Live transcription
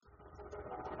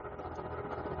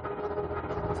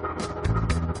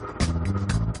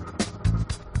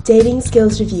Dating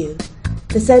Skills Review,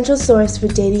 the central source for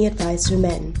dating advice for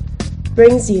men,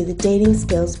 brings you the Dating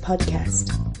Skills Podcast.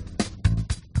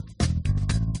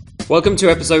 Welcome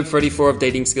to episode 34 of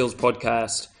Dating Skills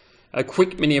Podcast. A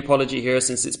quick mini apology here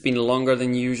since it's been longer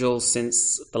than usual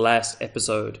since the last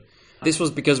episode. This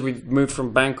was because we've moved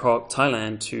from Bangkok,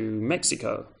 Thailand to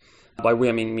Mexico. By we,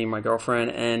 I mean me and my girlfriend,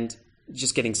 and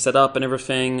just getting set up and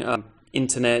everything.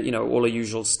 Internet, all the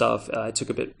usual stuff. It took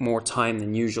a bit more time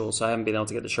than usual, so I haven't been able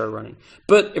to get the show running.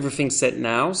 But everything's set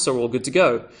now, so we're all good to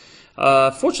go.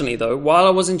 Fortunately, though, while I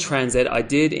was in transit, I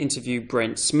did interview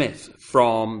Brent Smith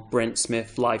from Brent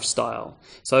Smith Lifestyle.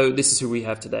 So this is who we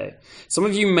have today. Some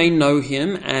of you may know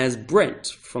him as Brent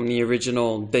from the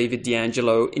original David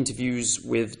D'Angelo Interviews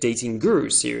with Dating Guru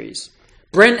series.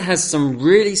 Brent has some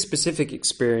really specific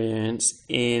experience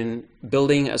in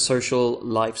building a social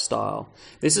lifestyle.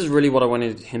 This is really what I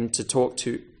wanted him to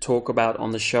talk about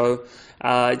on the show.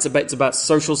 It's about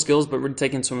social skills, but really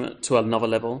taken to another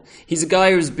level. He's a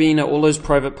guy who's been at all those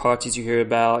private parties you hear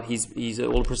about. He's at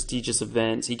all prestigious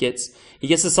events. He gets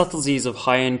the subtleties of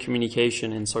high-end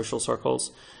communication in social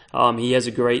circles. He has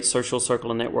a great social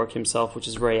circle and network himself, which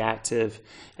is very active.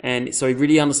 And so he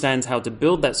really understands how to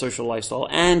build that social lifestyle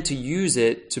and to use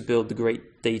it to build the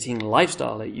great dating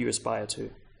lifestyle that you aspire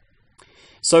to.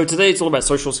 So today it's all about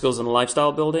social skills and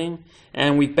lifestyle building.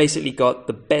 And we've basically got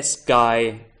the best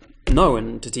guy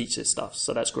known to teach this stuff.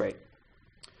 So that's great.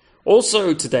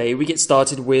 Also today, we get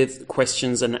started with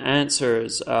questions and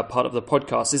answers, part of the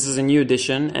podcast. This is a new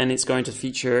edition, and it's going to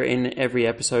feature in every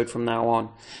episode from now on.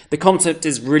 The concept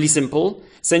is really simple.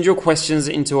 Send your questions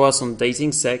into us on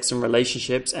dating, sex, and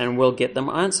relationships, and we'll get them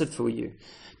answered for you.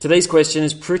 Today's question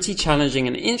is pretty challenging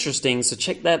and interesting, so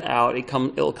check that out.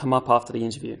 It'll come up after the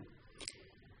interview.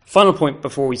 Final point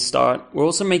before we start, we're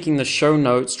also making the show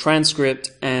notes,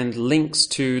 transcript, and links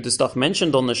to the stuff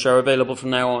mentioned on the show available from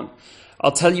now on.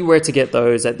 I'll tell you where to get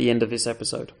those at the end of this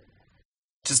episode.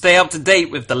 To stay up to date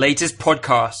with the latest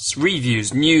podcasts,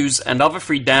 reviews, news, and other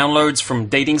free downloads from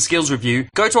Dating Skills Review,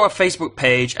 go to our Facebook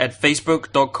page at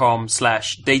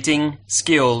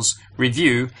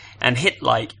facebook.com/datingskillsreview and hit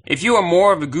like. If you are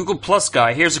more of a Google Plus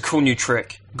guy, here's a cool new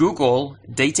trick. Google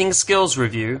Dating Skills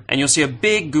Review, and you'll see a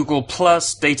big Google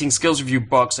Plus Dating Skills Review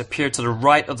box appear to the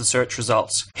right of the search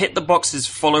results. Hit the box's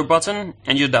follow button,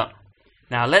 and you're done.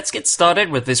 Now let's get started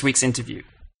with this week's interview.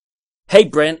 Hey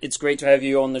Brent, it's great to have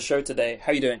you on the show today.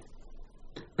 How are you doing?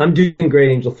 I'm doing great,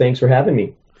 Angel. Thanks for having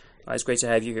me. It's great to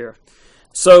have you here.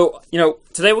 So,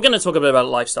 today we're going to talk a bit about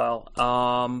lifestyle.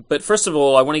 But first of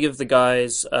all, I want to give the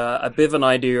guys a bit of an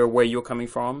idea of where you're coming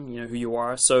from, who you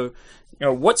are. So,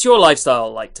 what's your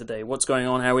lifestyle like today? What's going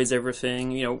on? How is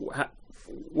everything?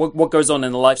 What goes on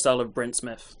in the lifestyle of Brent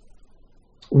Smith?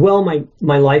 Well,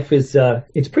 my life is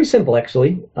it's pretty simple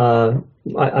actually.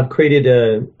 I've created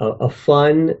a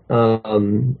fun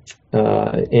and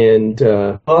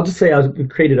I'll just say I've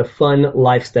created a fun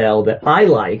lifestyle that I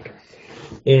like,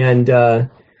 and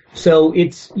so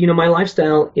it's my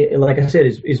lifestyle, like I said,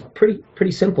 is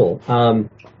pretty simple. I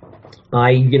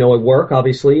work,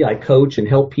 obviously. I coach and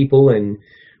help people and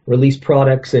release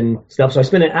products and stuff. So I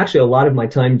spend actually a lot of my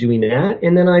time doing that,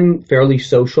 and then I'm fairly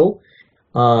social.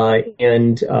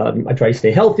 And I try to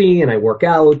stay healthy, and I work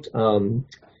out.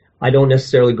 I don't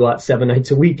necessarily go out 7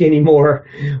 nights a week anymore,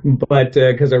 but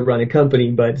because I run a company,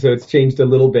 but so it's changed a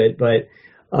little bit. But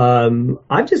I'm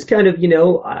just kind of,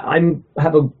 I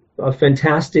have a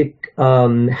fantastic,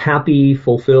 happy,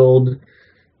 fulfilled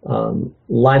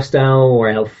lifestyle where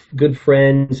I have good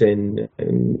friends and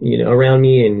around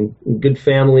me, and good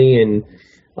family, and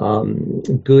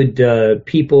good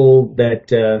people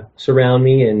that surround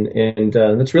me, and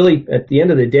that's really, at the end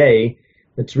of the day,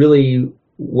 that's really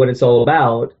what it's all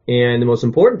about. And the most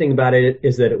important thing about it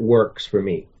is that it works for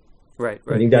me. Right.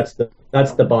 I think that's the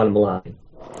bottom line.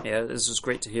 Yeah, this is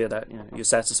great to hear that you're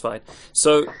satisfied.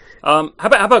 So, how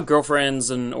about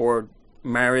girlfriends or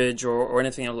marriage or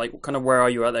anything, like kind of where are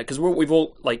you at there? Because we've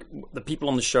all, like, the people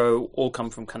on the show all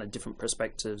come from kind of different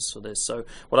perspectives for this. So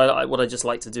what I just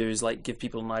like to do is like give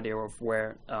people an idea of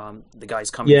where the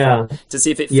guy's coming from, to see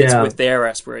if it fits with their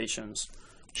aspirations.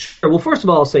 Sure. Well, first of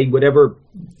all, I'll say whatever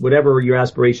your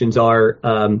aspirations are,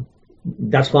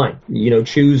 that's fine.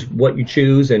 Choose what you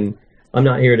choose, and I'm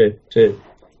not here to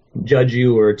judge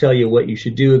you or tell you what you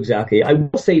should do exactly. I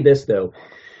will say this though,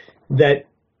 that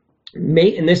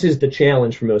and this is the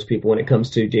challenge for most people when it comes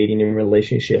to dating and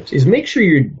relationships, is make sure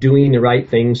you're doing the right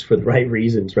things for the right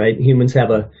reasons, right? Humans have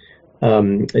a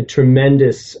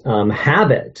tremendous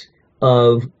habit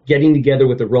of getting together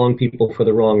with the wrong people for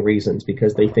the wrong reasons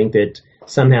because they think that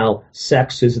somehow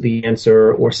sex is the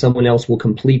answer or someone else will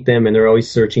complete them and they're always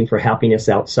searching for happiness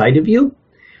outside of you.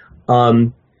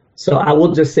 So I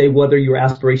will just say whether your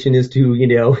aspiration is to,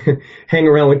 hang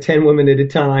around with 10 women at a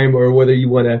time or whether you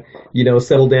want to,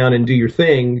 settle down and do your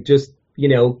thing, just,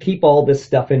 keep all this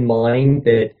stuff in mind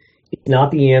that it's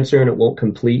not the answer and it won't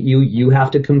complete you. You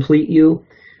have to complete you.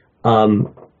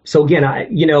 So again,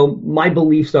 my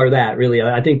beliefs are that really.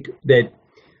 I think that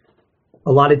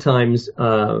a lot of times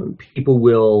people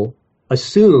will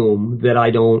assume that I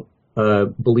don't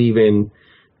believe in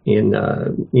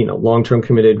long-term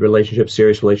committed relationships,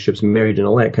 serious relationships, marriage, and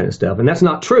all that kind of stuff. And that's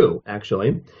not true,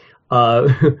 actually.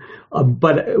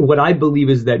 But what I believe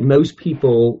is that most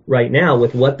people right now,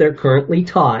 with what they're currently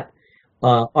taught,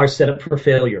 are set up for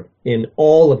failure in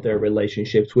all of their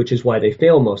relationships, which is why they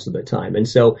fail most of the time. And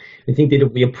so I think that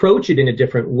if we approach it in a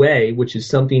different way, which is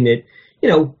something that,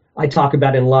 I talk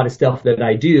about in a lot of stuff that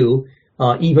I do,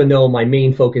 even though my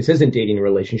main focus isn't dating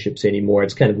relationships anymore,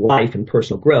 it's kind of life and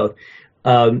personal growth.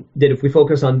 That if we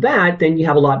focus on that, then you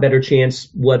have a lot better chance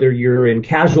whether you're in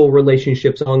casual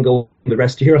relationships ongoing the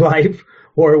rest of your life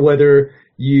or whether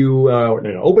you are in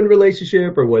an open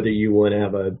relationship or whether you want to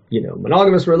have a,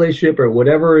 monogamous relationship or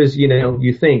whatever is,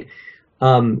 you think.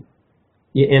 And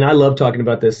I love talking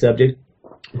about this subject,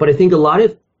 but I think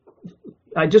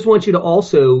I just want you to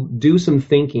also do some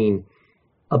thinking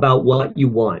about what you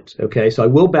want. Okay. So I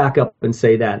will back up and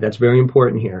say that's very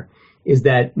important here. Is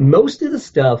that most of the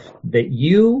stuff that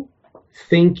you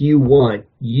think you want,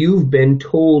 you've been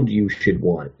told you should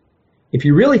want. If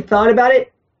you really thought about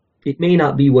it, it may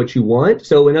not be what you want.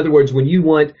 So in other words, when you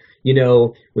want,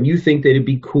 when you think that it'd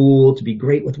be cool to be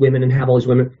great with women and have all these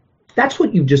women, that's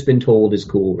what you've just been told is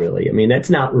cool, really. I mean,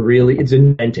 that's not really, it's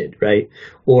invented, right?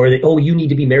 Or that, you need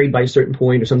to be married by a certain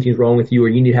point or something's wrong with you or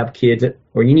you need to have kids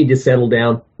or you need to settle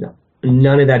down. No,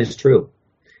 none of that is true.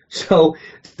 So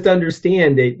just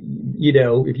understand that,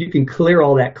 if you can clear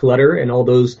all that clutter and all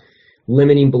those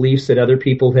limiting beliefs that other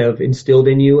people have instilled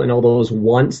in you and all those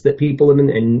wants that people have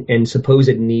and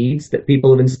supposed needs that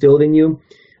people have instilled in you,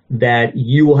 that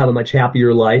you will have a much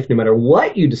happier life no matter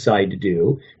what you decide to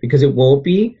do, because it won't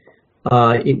be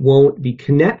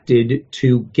connected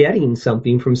to getting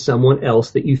something from someone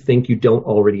else that you think you don't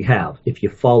already have, if you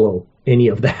follow any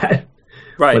of that.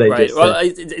 Right. Well,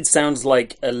 it sounds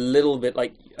like a little bit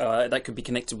like that could be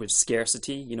connected with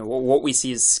scarcity. What we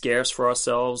see as scarce for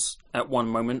ourselves at one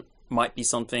moment might be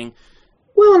something.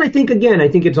 Well, and I think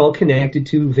it's all connected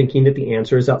to thinking that the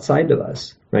answer is outside of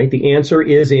us, right? The answer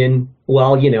is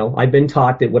I've been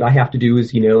taught that what I have to do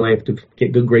is, I have to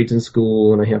get good grades in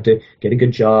school and I have to get a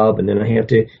good job and then I have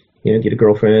to, get a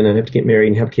girlfriend and I have to get married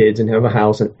and have kids and have a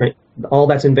house and right? All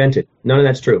that's invented. None of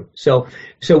that's true. So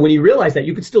when you realize that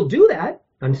you could still do that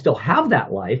and still have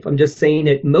that life, I'm just saying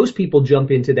that most people jump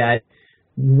into that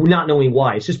not knowing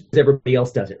why. It's just because everybody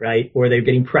else does it, right? Or they're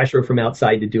getting pressure from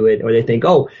outside to do it, or they think,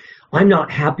 I'm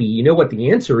not happy. You know what the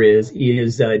answer is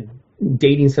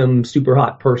dating some super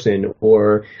hot person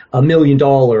or $1 million,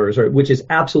 which is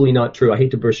absolutely not true. I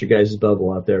hate to burst your guys'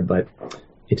 bubble out there, but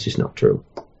it's just not true.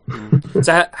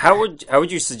 So how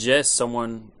would you suggest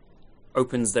someone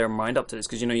opens their mind up to this?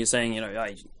 Because you're saying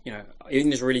you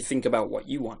can just really think about what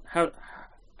you want. How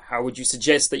would you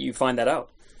suggest that you find that out?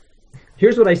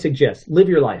 Here's what I suggest: live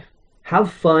your life.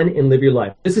 Have fun and live your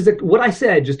life. This is what I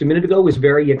said just a minute ago was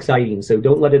very exciting, so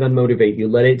don't let it unmotivate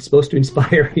you. It's supposed to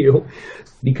inspire you.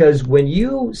 Because when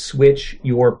you switch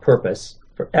your purpose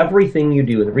for everything you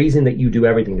do, and the reason that you do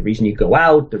everything, the reason you go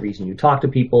out, the reason you talk to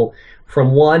people,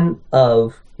 from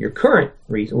your current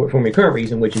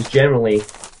reason, which is generally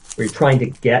where you're trying to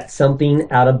get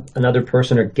something out of another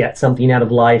person or get something out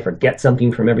of life or get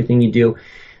something from everything you do,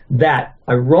 that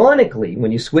ironically,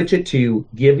 when you switch it to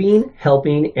giving,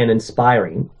 helping, and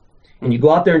inspiring, and you go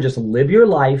out there and just live your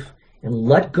life and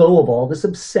let go of all this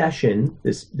obsession,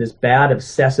 this bad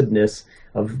obsessiveness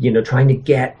of, trying to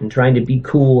get and trying to be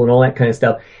cool and all that kind of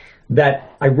stuff,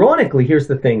 that ironically, here's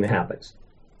the thing that happens,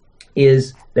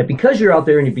 is that because you're out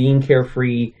there and you're being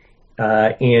carefree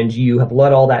and you have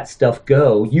let all that stuff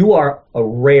go, you are a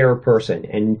rare person.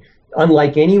 And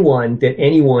unlike anyone that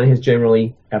anyone has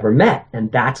generally ever met.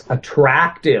 And that's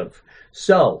attractive.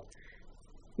 So,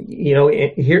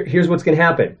 here's what's going to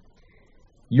happen.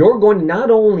 You're going to not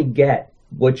only get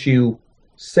what you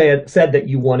said that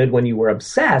you wanted when you were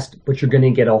obsessed, but you're going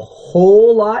to get a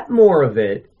whole lot more of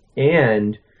it.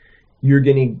 And you're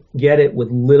going to get it with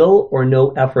little or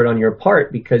no effort on your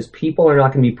part, because people are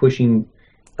not going to be pushing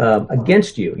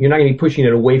against you. You're not going to be pushing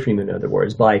it away from you, in other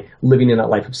words, by living in that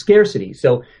life of scarcity.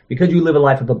 So because you live a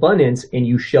life of abundance and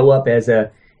you show up as a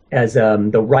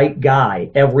the right guy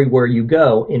everywhere you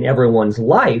go in everyone's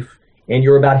life, and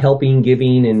you're about helping,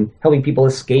 giving, and helping people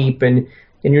escape, and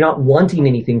you're not wanting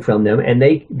anything from them, and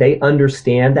they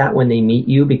understand that when they meet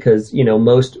you, because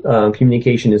most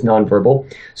communication is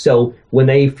nonverbal. So when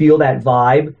they feel that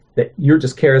vibe that you're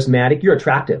just charismatic, you're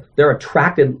attractive. They're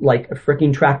attracted like a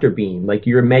freaking tractor beam, like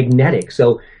you're magnetic.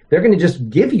 So they're going to just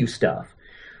give you stuff.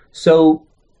 So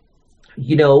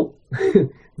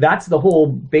that's the whole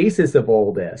basis of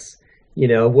all this,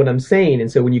 what I'm saying.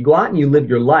 And so when you go out and you live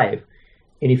your life,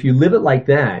 and if you live it like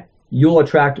that, you'll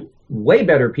attract way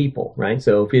better people, right?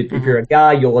 So if you're a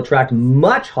guy, you'll attract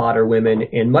much hotter women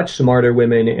and much smarter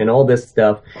women and all this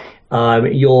stuff.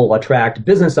 You'll attract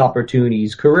business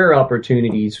opportunities, career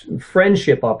opportunities,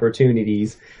 friendship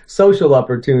opportunities, social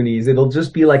opportunities. It'll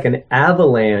just be like an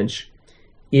avalanche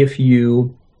if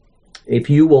you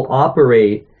will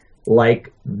operate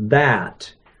like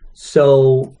that.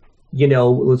 So,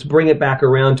 let's bring it back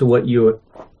around to what you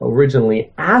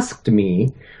originally asked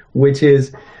me, which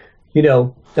is,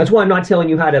 that's why I'm not telling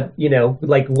you how to,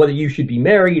 like whether you should be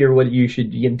married or whether you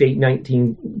should date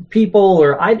 19 people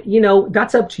or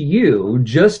that's up to you.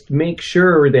 Just make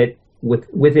sure that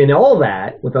within all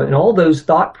that, within all those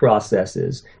thought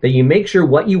processes, that you make sure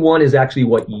what you want is actually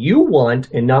what you want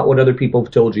and not what other people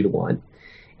have told you to want.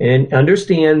 And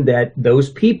understand that those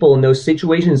people in those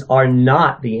situations are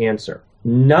not the answer.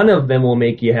 None of them will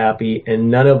make you happy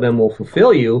and none of them will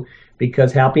fulfill you,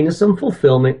 because happiness and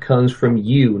fulfillment comes from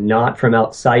you, not from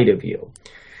outside of you.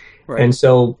 Right. And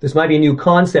so this might be a new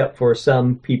concept for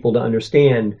some people to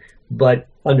understand, but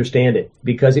understand it,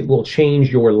 because it will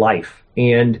change your life.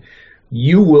 And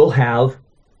you will have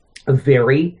a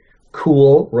very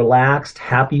cool, relaxed,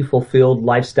 happy, fulfilled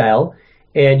lifestyle.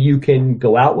 And you can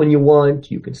go out when you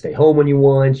want. You can stay home when you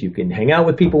want. You can hang out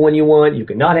with people when you want. You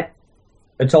can not.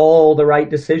 It's all the right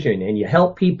decision. And you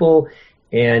help people.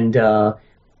 And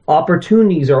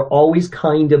opportunities are always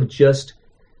kind of just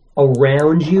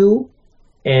around you.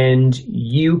 And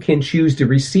you can choose to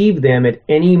receive them at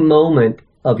any moment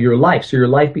of your life. So your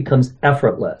life becomes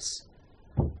effortless.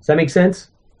 Does that make sense?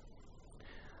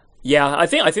 Yeah, I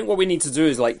think what we need to do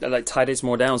is like tie this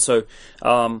more down. So,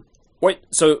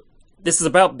 so this is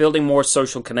about building more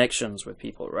social connections with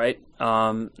people, right?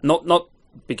 Not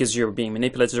because you're being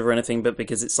manipulative or anything, but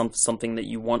because it's something that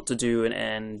you want to do,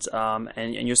 and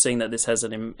you're saying that this has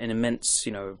an immense,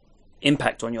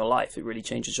 impact on your life. It really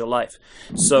changes your life.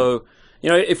 So,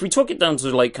 if we talk it down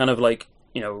to like kind of like,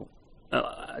 I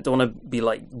don't want to be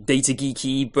like data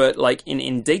geeky, but like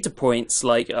in data points,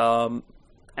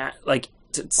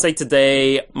 say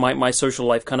today, my social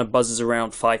life kind of buzzes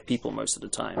around 5 people most of the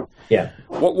time. Yeah.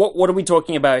 What are we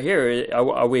talking about here?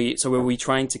 Are we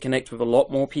trying to connect with a lot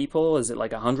more people? Is it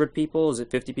like 100 people? Is it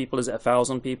 50 people? Is it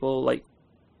 1,000 people? Like,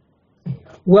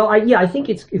 well, I think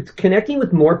it's connecting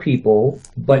with more people,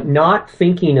 but not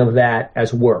thinking of that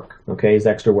as work. Okay, as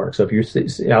extra work. So if you're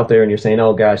out there and you're saying,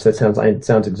 "Oh gosh, it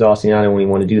sounds exhausting. I don't even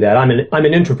want to do that. I'm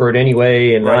an introvert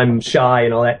anyway, and right. I'm shy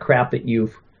and all that crap that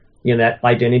that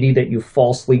identity that you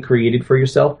falsely created for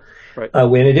yourself." Right.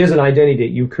 When it is an identity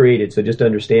that you've created. So just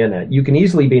understand that you can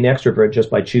easily be an extrovert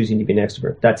just by choosing to be an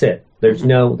extrovert. That's it. There's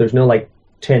no like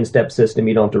 10-step system.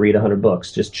 You don't have to read 100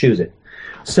 books. Just choose it.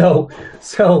 So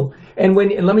and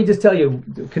let me just tell you,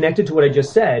 connected to what I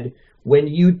just said, when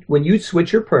you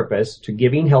switch your purpose to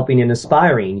giving, helping, and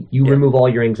inspiring, you remove all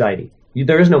your anxiety.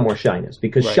 There is no more shyness,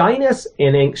 because right. Shyness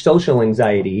and social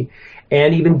anxiety,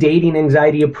 and even dating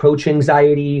anxiety, approach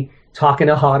anxiety, talking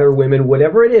to hotter women,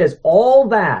 whatever it is, all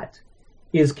that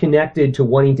is connected to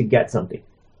wanting to get something,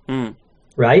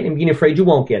 right? And being afraid you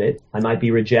won't get it. I might be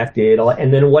rejected.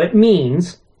 And then what it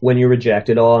means when you're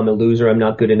rejected, oh, I'm a loser, I'm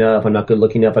not good enough, I'm not good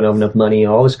looking enough, I don't have enough money,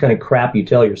 all this kind of crap you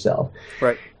tell yourself.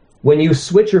 Right. When you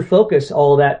switch your focus,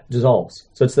 all of that dissolves.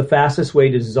 So it's the fastest way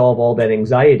to dissolve all that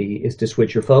anxiety is to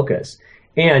switch your focus.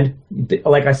 And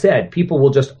like I said, people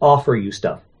will just offer you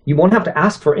stuff. You won't have to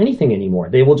ask for anything anymore.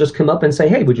 They will just come up and say,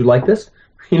 "Hey, would you like this?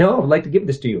 I'd like to give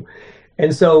this to you."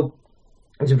 And so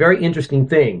it's a very interesting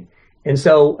thing. And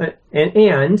so,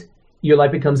 and your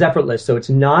life becomes effortless. So it's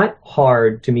not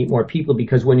hard to meet more people,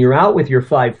 because when you're out with your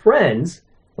 5 friends,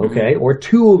 okay, or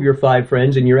 2 of your 5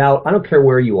 friends, and you're out, I don't care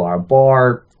where you are,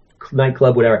 bar,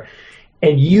 nightclub, whatever,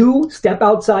 and you step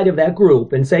outside of that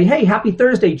group and say, "Hey, happy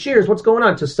Thursday, cheers, what's going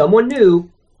on?" to someone new,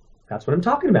 that's what I'm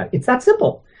talking about. It's that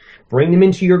simple. Bring them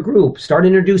into your group. Start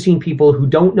introducing people who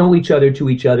don't know each other to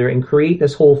each other, and create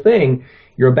this whole thing.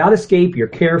 You're about escape. You're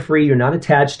carefree. You're not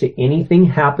attached to anything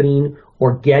happening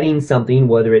or getting something,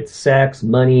 whether it's sex,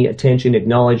 money, attention,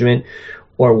 acknowledgement,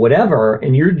 or whatever.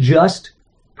 And you're just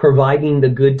providing the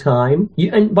good time.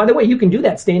 And by the way, you can do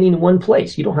that standing in one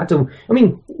place. You don't have to, I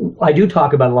mean, I do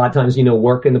talk about a lot of times,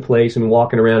 work in the place and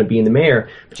walking around and being the mayor,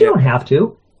 but you don't have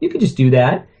to. You can just do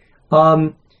that.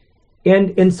 And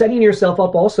setting yourself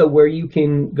up also where you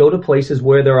can go to places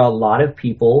where there are a lot of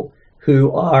people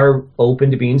who are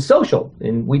open to being social.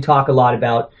 And we talk a lot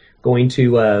about going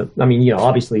to,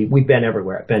 obviously we've been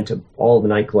everywhere. I've been to all the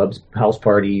nightclubs, house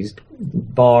parties,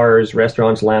 bars,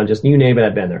 restaurants, lounges, you name it,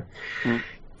 I've been there. Mm.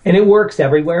 And it works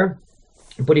everywhere.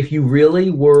 But if you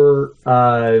really were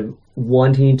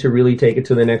wanting to really take it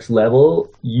to the next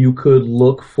level, you could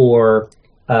look for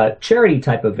charity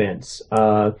type events,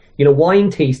 wine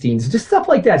tastings, just stuff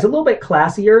like that. It's a little bit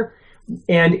classier.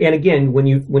 And again, when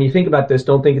you think about this,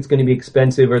 don't think it's going to be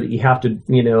expensive or that you have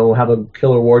to, have a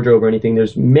killer wardrobe or anything.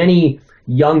 There's many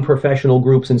young professional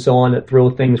groups and so on that throw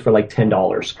things for like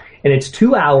 $10. And it's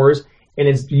 2 hours, and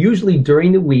it's usually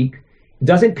during the week. It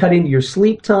doesn't cut into your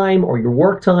sleep time or your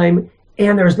work time.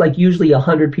 And there's like usually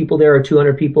 100 people there or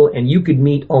 200 people, and you could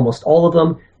meet almost all of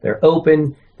them. They're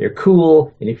open. They're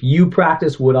cool. And if you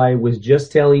practice what I was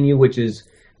just telling you, which is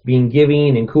being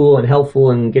giving and cool and helpful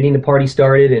and getting the party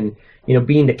started and,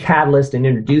 being the catalyst and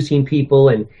introducing people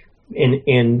and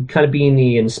kind of being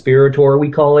the inspirator,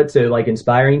 we call it, so like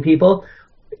inspiring people,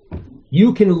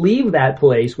 you can leave that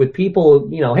place with people,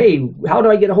 hey, how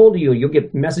do I get a hold of you? You'll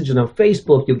get messages on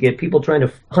Facebook. You'll get people trying to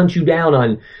hunt you down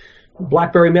on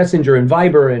BlackBerry Messenger and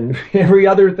Viber and every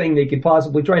other thing they could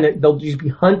possibly they'll just be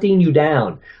hunting you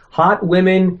down. Hot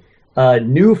women,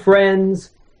 new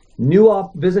friends,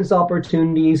 new business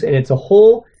opportunities, and it's a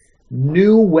whole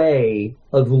new way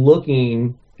of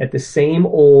looking at the same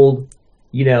old,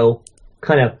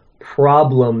 kind of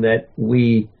problem that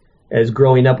we, as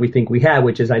growing up, we think we had,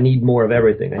 which is I need more of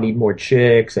everything. I need more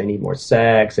chicks. I need more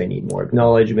sex. I need more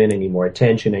acknowledgement. I need more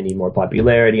attention. I need more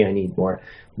popularity. I need more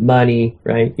money,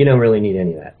 right? You don't really need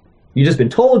any of that. You've just been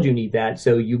told you need that,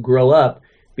 so you grow up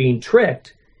being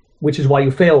tricked, which is why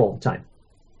you fail all the time,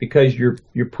 because you're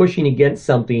pushing against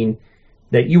something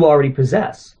that you already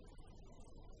possess.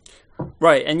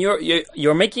 Right, and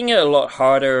you're making it a lot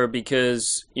harder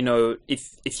because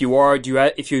if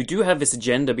you do have this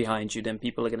agenda behind you, then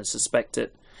people are going to suspect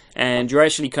it, and you're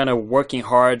actually kind of working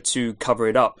hard to cover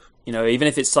it up. Even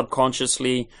if it's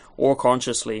subconsciously or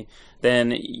consciously,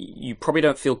 then you probably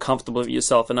don't feel comfortable with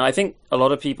yourself. And I think a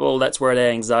lot of people, that's where their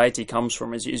anxiety comes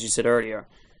from, as you said earlier.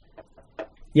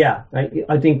 Yeah,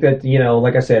 I think that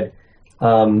like I said.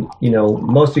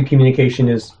 Most of communication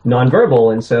is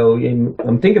nonverbal, and so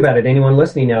think about it. Anyone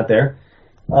listening out there,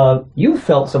 you've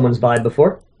felt someone's vibe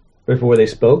before they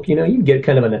spoke. You get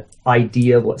kind of an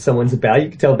idea of what someone's about. You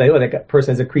can tell that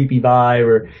person has a creepy vibe,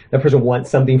 or that person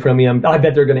wants something from me. I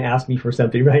bet they're going to ask me for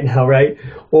something right now, right?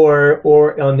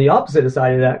 Or on the opposite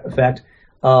side of that effect,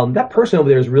 that person over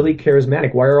there is really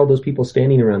charismatic. Why are all those people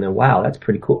standing around there? Wow, that's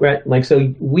pretty cool, right? Like,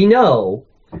 so we know.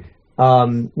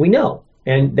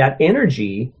 And that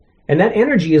energy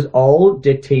is all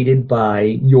dictated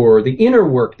by the inner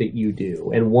work that you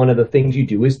do. And one of the things you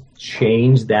do is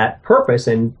change that purpose,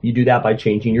 and you do that by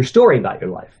changing your story about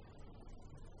your life.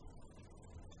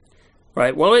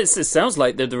 Right. Well, it sounds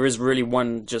like that there is really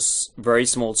one just very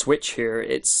small switch here.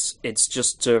 It's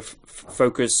just to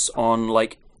focus on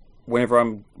like whatever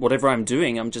I'm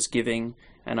doing, I'm just giving,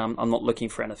 and I'm not looking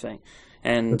for anything.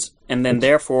 And then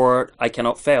therefore I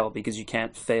cannot fail, because you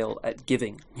can't fail at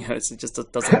giving. It just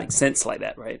doesn't make sense like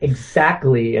that, right?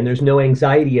 Exactly. And there's no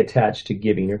anxiety attached to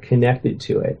giving or connected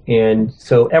to it. And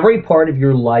so every part of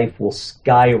your life will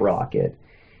skyrocket.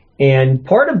 And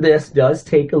part of this does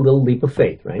take a little leap of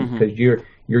faith, right? Mm-hmm. Because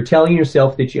you're telling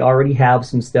yourself that you already have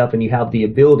some stuff and you have the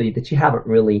ability that you haven't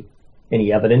really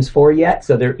any evidence for yet.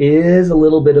 So there is a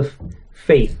little bit of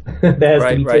faith that has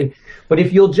to be taken. But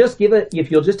if you'll just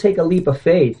take a leap of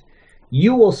faith,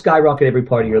 you will skyrocket every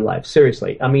part of your life.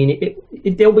 Seriously. I mean,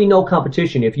 there'll be no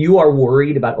competition. If you are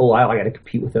worried about, I got to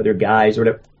compete with other guys or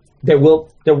whatever, there will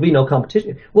be no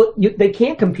competition. Well, they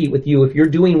can't compete with you if you're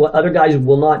doing what other guys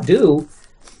will not do.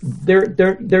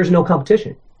 There's no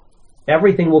competition.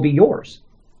 Everything will be yours.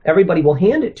 Everybody will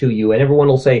hand it to you, and everyone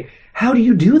will say, "How do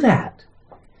you do that?"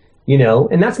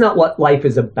 And that's not what life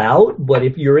is about. But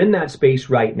if you're in that space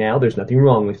right now, there's nothing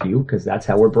wrong with you, because that's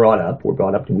how we're brought up. We're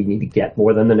brought up and we need to get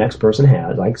more than the next person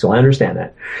has. So I understand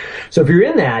that. So if you're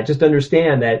in that, just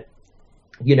understand that,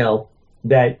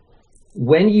 that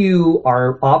when you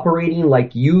are operating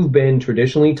like you've been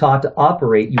traditionally taught to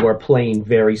operate, you are playing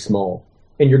very small,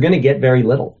 and you're going to get very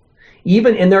little.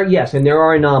 And there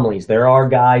are anomalies. There are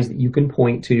guys that you can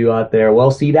point to out there.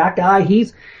 Well, see that guy,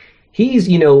 he's,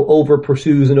 over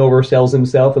pursues and oversells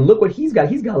himself. And look what he's got.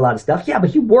 He's got a lot of stuff. Yeah, but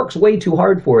he works way too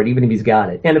hard for it, even if he's got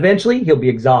it. And eventually he'll be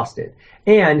exhausted.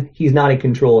 And he's not in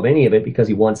control of any of it because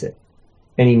he wants it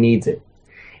and he needs it.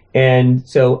 And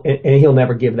so, and he'll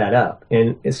never give that up.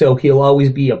 And so he'll always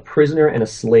be a prisoner and a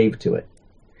slave to it,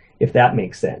 if that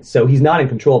makes sense. So he's not in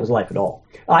control of his life at all.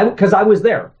 Because I was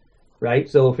there, right?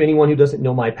 So if anyone who doesn't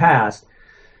know my past,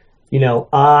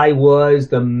 I was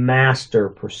the master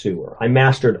pursuer. I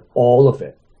mastered all of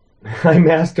it. I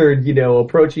mastered,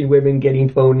 approaching women, getting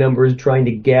phone numbers, trying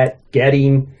to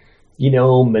getting,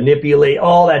 manipulate,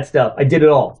 all that stuff. I did it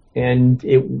all. And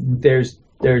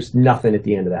there's nothing at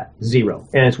the end of that. Zero.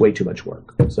 And it's way too much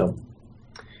work. So,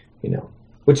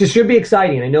 which should be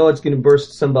exciting. I know it's going to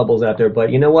burst some bubbles out there,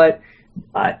 but you know what?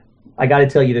 I got to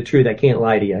tell you the truth. I can't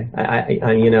lie to you.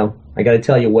 I got to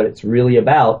tell you what it's really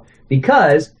about,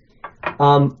 because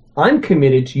I'm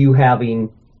committed to you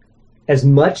having as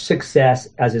much success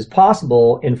as is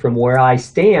possible. And from where I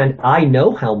stand, I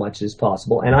know how much is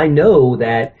possible. And I know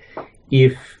that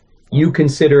if you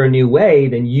consider a new way,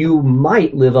 then you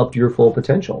might live up to your full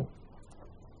potential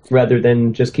rather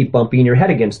than just keep bumping your head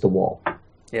against the wall.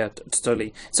 Yeah,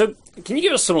 totally. So can you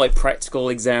give us some practical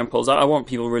examples? I want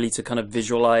people really to kind of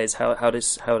visualize how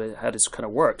this kind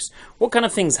of works. What kind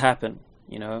of things happen,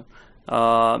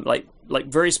 like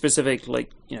very specific,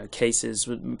 cases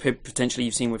potentially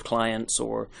you've seen with clients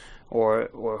or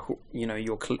your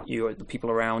the people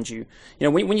around you.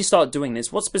 When you start doing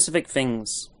this, what specific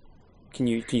things can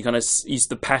you kind of use,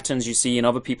 the patterns you see in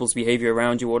other people's behavior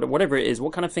around you, or whatever it is?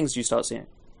 What kind of things do you start seeing?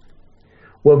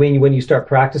 Well, when you start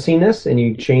practicing this and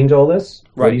you change all this,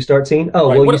 right. What do you start seeing? Oh,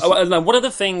 right. What are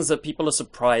the things that people are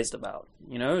surprised about?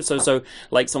 So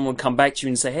like someone would come back to you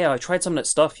and say, "Hey, I tried some of that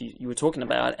stuff you were talking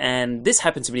about, and this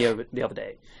happened to me the other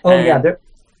day."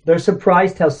 They're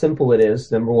surprised how simple it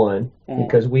is. Number one,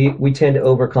 because we tend to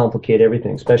overcomplicate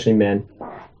everything, especially men.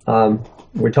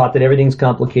 We're taught that everything's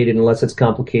complicated. Unless it's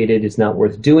complicated, it's not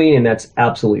worth doing, and that's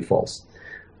absolutely false.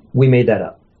 We made that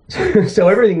up. So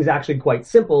everything's actually quite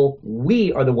simple.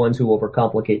 We are the ones who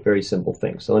overcomplicate very simple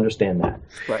things. So understand that.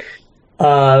 Right.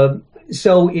 How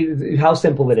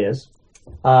simple it is.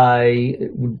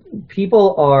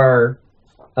 People are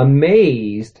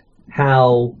amazed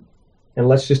how, and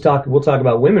we'll talk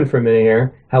about women for a minute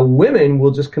here, how women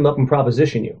will just come up and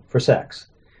proposition you for sex.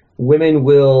 Women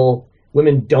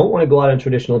don't want to go out on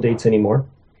traditional dates anymore.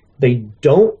 They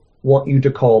don't want you to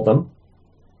call them.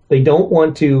 They don't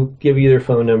want to give you their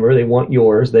phone number. They want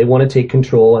yours. They want to take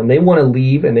control, and they want to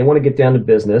leave, and they want to get down to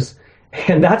business.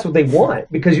 And that's what they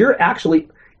want, because you're actually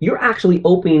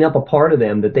opening up a part of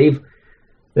them that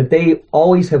they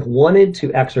always have wanted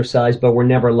to exercise, but were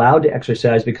never allowed to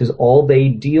exercise, because all they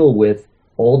deal with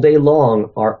all day long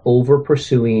are over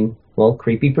pursuing,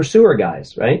 creepy pursuer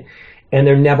guys, right? And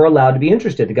they're never allowed to be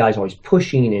interested. The guy's always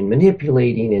pushing and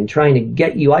manipulating and trying to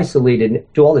get you isolated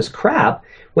and do all this crap.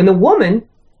 When the woman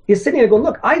is sitting there going,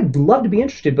 look, I'd love to be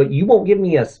interested, but you won't give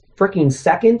me a freaking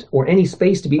second or any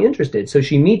space to be interested. So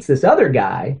she meets this other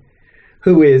guy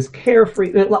who is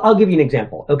carefree. I'll give you an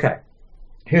example. Okay.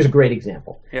 Here's a great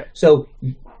example. Yeah. So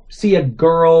see a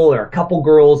girl or a couple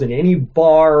girls in any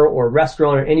bar or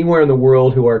restaurant or anywhere in the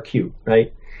world who are cute,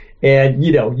 right? And,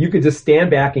 you could just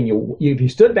stand back and if you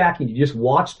stood back and you just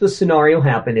watched the scenario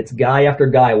happen, it's guy after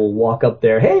guy will walk up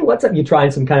there. Hey, what's up? You're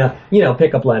trying some kind of,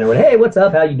 pickup line or whatever. Hey, what's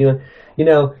up? How you doing?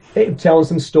 Hey, telling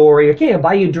some story. Okay, I'll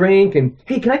buy you a drink. And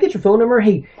hey, can I get your phone number?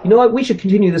 Hey, you know what? We should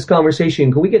continue this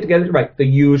conversation. Can we get together? Right. The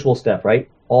usual stuff, right?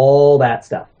 All that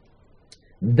stuff.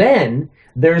 Then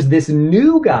there's this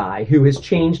new guy who has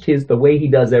changed the way he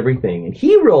does everything. And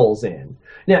he rolls in.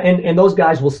 Now, and those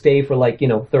guys will stay for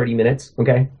 30 minutes,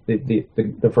 okay?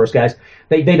 The first guys.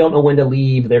 They don't know when to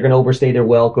leave. They're going to overstay their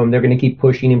welcome. They're going to keep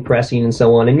pushing and pressing and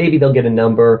so on. And maybe they'll get a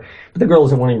number. But the girl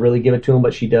doesn't want to really give it to them,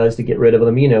 but she does to get rid of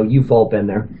them. You've all been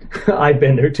there. I've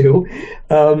been there too.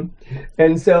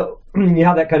 And so you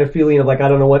have that kind of feeling of I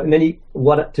don't know what, and then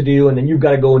what to do, and then you've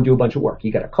got to go and do a bunch of work.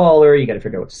 You got to call her. You got to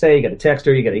figure out what to say. You got to text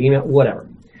her. You got to email, whatever.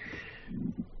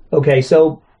 Okay,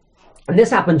 so and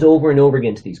this happens over and over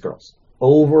again to these girls.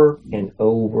 Over and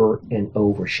over and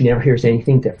over. She never hears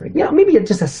anything different. Maybe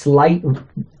just a slight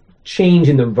change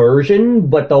in the version,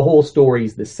 but the whole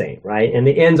story's the same, right? And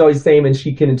the end's always the same, and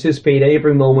she can anticipate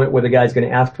every moment where the guy's going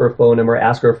to ask for a phone number,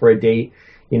 ask her for a date,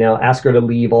 ask her to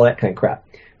leave, all that kind of crap.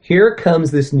 Here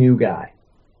comes this new guy.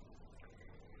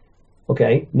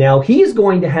 Okay, now he's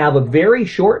going to have a very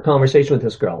short conversation with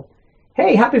this girl.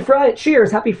 Hey, happy Friday.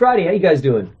 Cheers, happy Friday. How you guys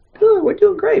doing? Good, we're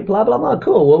doing great, blah, blah, blah.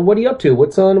 Cool. Well, what are you up to?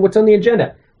 What's on the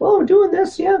agenda? "Oh, we're doing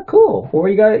this, yeah, cool." Or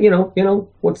you got,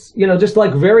 what's, just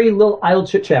like very little idle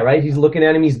chit chat, right? He's looking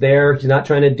at him, he's there, he's not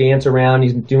trying to dance around,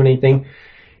 he's not doing anything.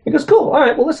 He goes, "Cool, all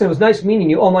right, well, listen, it was nice meeting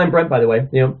you. Oh, I'm Brent, by the way.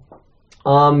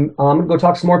 I'm gonna go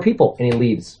talk to some more people," and he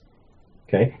leaves.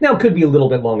 Okay. Now it could be a little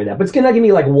bit longer than that, but it's gonna give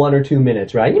me like 1 or 2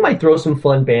 minutes, right? You might throw some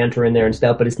fun banter in there and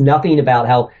stuff, but it's nothing about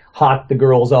how hot the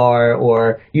girls are,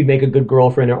 or you'd make a good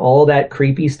girlfriend, or all that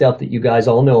creepy stuff that you guys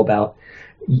all know about.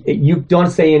 You don't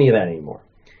say any of that anymore.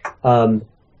 And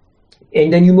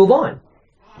then you move on.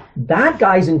 That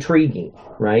guy's intriguing,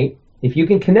 right? If you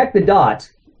can connect the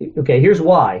dots, okay, here's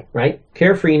why, right?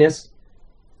 Carefreeness,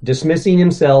 dismissing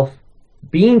himself,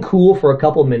 being cool for a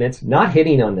couple minutes, not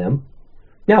hitting on them.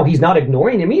 Now, he's not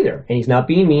ignoring him either, and he's not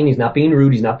being mean, he's not being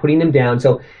rude, he's not putting them down.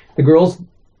 So the girls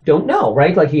don't know,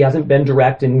 right? Like, he hasn't been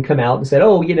direct and come out and said,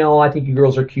 "Oh, I think you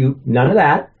girls are cute." None of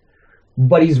that.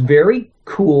 But he's very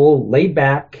cool, laid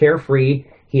back, carefree.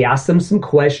 He asked them some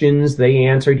questions. They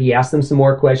answered. He asked them some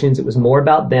more questions. It was more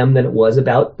about them than it was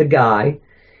about the guy.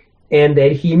 And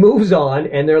then he moves on,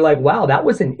 and they're like, "Wow, that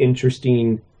was an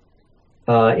interesting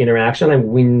interaction. I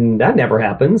mean, that never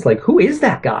happens. Like, who is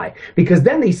that guy?" Because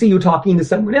then they see you talking to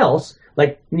someone else,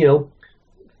 like,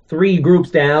 3 groups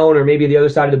down, or maybe the other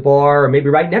side of the bar, or maybe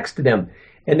right next to them.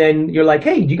 And then you're like,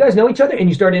 "Hey, do you guys know each other?" And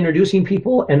you start introducing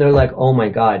people, and they're like, "Oh my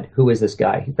God, who is this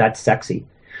guy? That's sexy."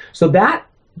 So that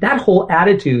whole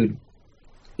attitude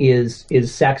is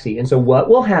sexy. And so what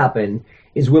will happen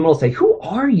is women will say, "Who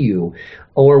are you?"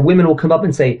 Or women will come up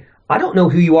and say, "I don't know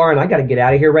who you are, and I got to get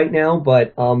out of here right now,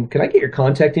 but can I get your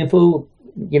contact info?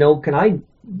 Can I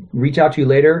reach out to you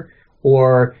later?"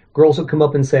 Or girls will come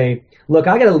up and say, "Look,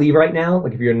 I got to leave right now,"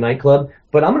 like if you're in a nightclub,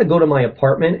 "but I'm going to go to my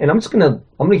apartment, and I'm going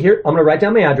to write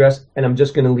down my address, and I'm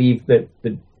just going to leave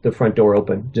the front door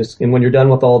open. And when you're done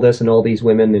with all this and all these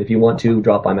women, and if you want to,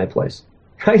 drop by my place."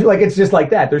 Right? Like, it's just like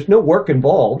that. There's no work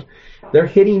involved. They're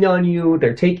hitting on you.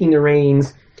 They're taking the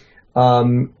reins.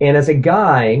 And as a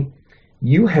guy,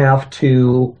 you have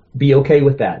to be okay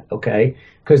with that, okay?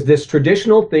 Because this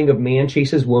traditional thing of man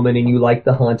chases woman and you like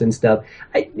the hunt and stuff,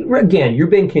 again, you're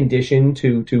being conditioned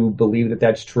to believe that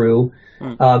that's true,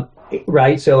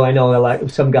 right? So I know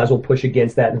some guys will push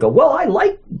against that and go, "Well, I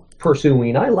like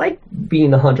pursuing. I like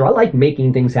being the hunter. I like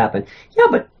making things happen." Yeah,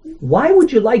 but why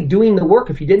would you like doing the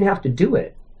work if you didn't have to do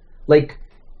it? Like,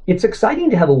 it's exciting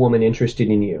to have a woman interested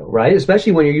in you, right?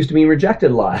 Especially when you're used to being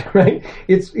rejected a lot, right?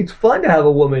 It's fun to have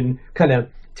a woman kind of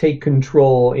take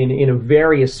control in a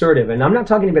very assertive, and I'm not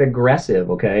talking about aggressive,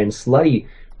 okay, and slutty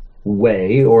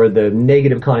way, or the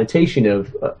negative connotation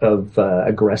of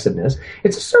aggressiveness.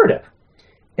 It's assertive.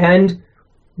 And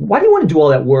why do you want to do all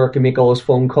that work and make all those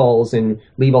phone calls and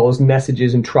leave all those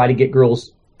messages and try to get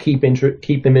girls, keep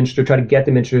them interested, try to get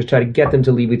them interested, try to get them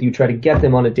to leave with you, try to get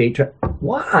them on a date?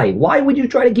 Why? Why would you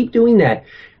try to keep doing that?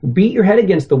 Beat your head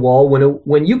against the wall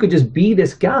when you could just be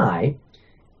this guy,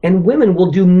 and women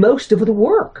will do most of the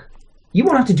work. You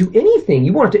won't have to do anything.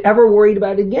 You won't have to ever worry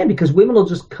about it again, because women will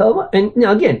just come up. And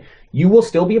now, again, you will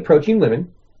still be approaching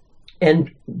women,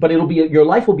 but your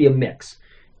life will be a mix.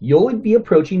 You'll be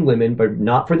approaching women, but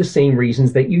not for the same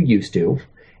reasons that you used to.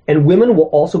 And women will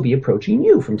also be approaching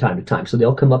you from time to time. So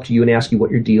they'll come up to you and ask you what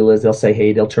your deal is. They'll say,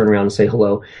 hey, they'll turn around and say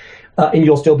hello. And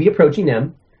you'll still be approaching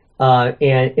them. But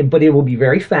it will be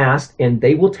very fast, and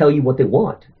they will tell you what they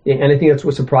want. And I think that's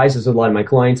what surprises a lot of my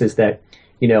clients is that,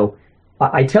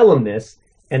 I tell them this,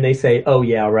 and they say, "Oh,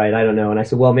 yeah, right, I don't know." And I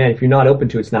said, "Well, man, if you're not open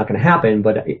to it, it's not going to happen.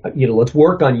 But, let's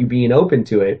work on you being open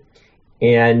to it.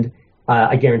 And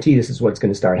I guarantee this is what's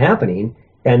going to start happening."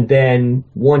 And then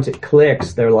once it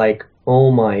clicks, they're like, "Oh,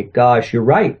 my gosh, you're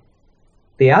right.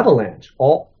 The avalanche.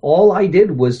 All I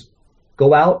did was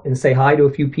go out and say hi to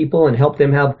a few people and help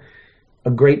them have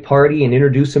a great party and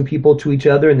introduce some people to each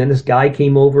other. And then this guy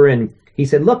came over and he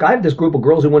said, 'Look, I have this group of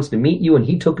girls who wants to meet you.' And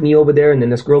he took me over there. And then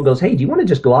this girl goes, 'Hey, do you want to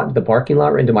just go out into the parking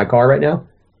lot or into my car right now?'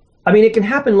 I mean, it can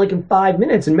happen like in 5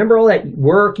 minutes. And remember all that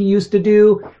work you used to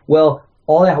do? Well,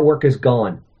 all that work is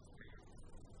gone.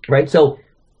 Right? So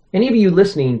any of you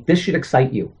listening, this should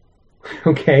excite you.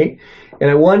 Okay? And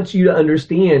I want you to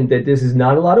understand that this is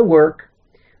not a lot of work.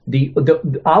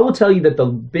 I will tell you that the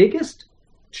biggest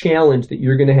challenge that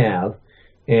you're going to have,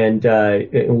 and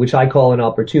which I call an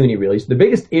opportunity, really. So the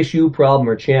biggest issue, problem,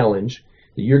 or challenge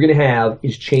that you're going to have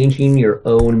is changing your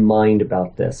own mind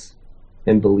about this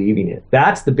and believing it.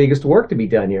 That's the biggest work to be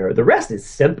done here. The rest is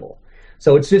simple.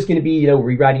 So it's just going to be,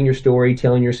 rewriting your story,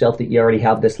 telling yourself that you already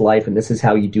have this life and this is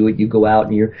how you do it. You go out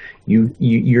and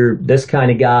you're this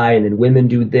kind of guy, and then women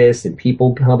do this, and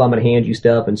people come up, I'm going to hand you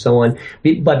stuff, and so on.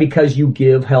 But because you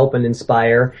give, help, and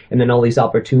inspire, and then all these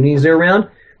opportunities are around,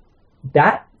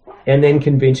 that, and then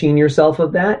convincing yourself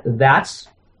of that, that's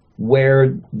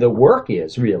where the work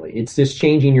is, really. It's just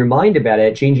changing your mind about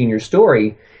it, changing your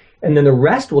story, and then the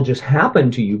rest will just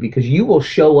happen to you because you will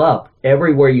show up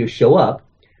everywhere you show up,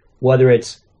 whether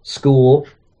it's school,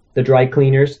 the dry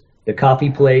cleaners, the coffee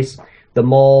place, the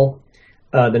mall,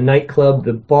 the nightclub,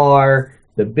 the bar,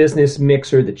 the business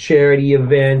mixer, the charity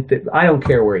event. I don't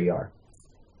care where you are,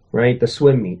 right? The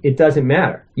swim meet. It doesn't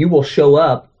matter. You will show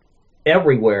up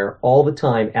everywhere all the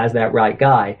time as that right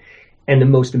guy, and the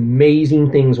most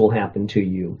amazing things will happen to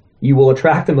you. You will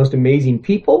attract the most amazing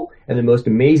people and the most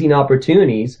amazing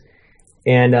opportunities.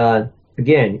 And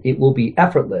again, it will be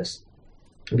effortless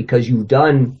because you've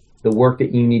done the work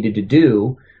that you needed to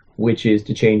do, which is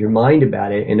to change your mind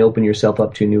about it and open yourself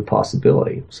up to a new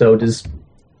possibility. So does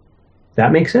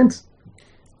that make sense?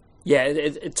 Yeah,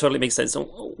 it totally makes sense. So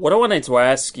what I wanted to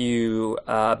ask you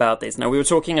about this, now we were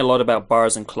talking a lot about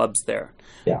bars and clubs there,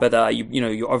 yeah. But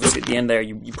you obviously at the end there,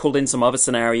 you pulled in some other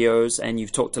scenarios and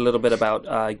you've talked a little bit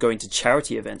about going to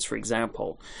charity events, for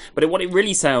example. But what it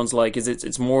really sounds like is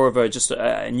it's more of just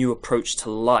a new approach to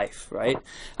life, right?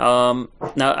 Now,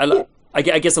 I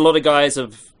guess a lot of guys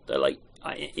have, like,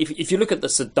 if you look at the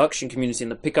seduction community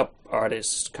and the pickup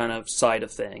artist kind of side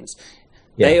of things,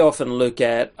 they often look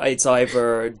at it's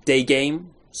either day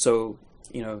game, so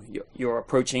you're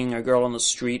approaching a girl on the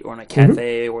street or in a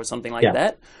cafe or something like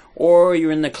that, or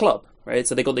you're in the club, right?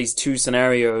 So they got these two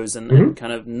scenarios and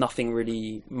kind of nothing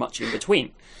really much in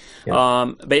between.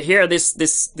 Yeah. But here, this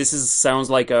sounds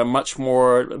like a much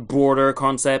more broader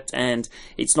concept, and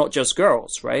it's not just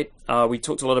girls, right? We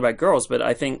talked a lot about girls, but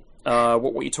I think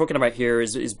what you're talking about here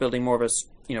is building more of a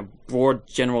broad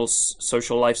general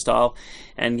social lifestyle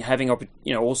and having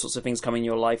all sorts of things come in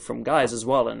your life from guys as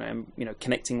well, and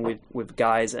connecting with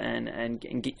guys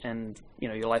and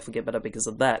your life will get better because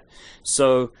of that.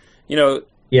 So would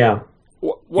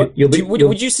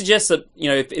you suggest that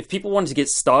if people wanted to get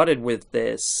started with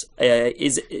this,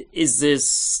 is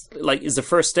the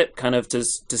first step kind of to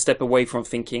step away from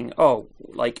thinking,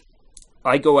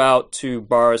 I go out to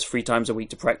bars 3 times a week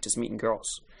to practice meeting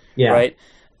girls, right?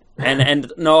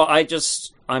 And no,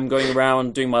 I'm going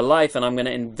around doing my life, and I'm going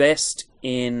to invest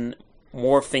in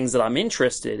more things that I'm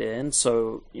interested in.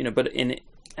 So but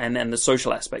and the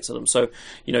social aspects of them. So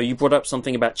you brought up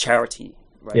something about charity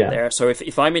there. So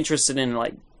if I'm interested in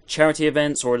like charity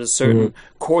events, or there's certain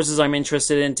causes I'm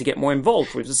interested in to get more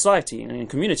involved with society and in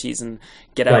communities and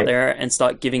get out there and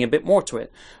start giving a bit more to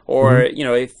it. Or,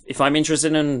 if I'm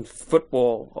interested in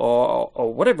football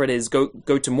or whatever it is, go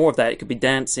to more of that. It could be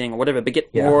dancing or whatever, but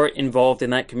get more involved in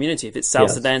that community. If it's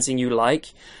salsa dancing you like,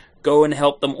 go and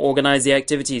help them organize the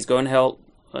activities, go and help,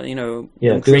 do a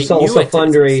salsa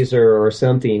fundraiser or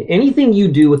something. Anything you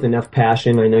do with enough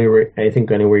passion, I think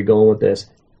I know where you're going with this.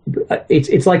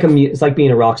 It's like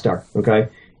being a rock star, okay?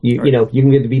 You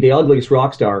can get to be the ugliest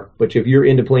rock star, but if you're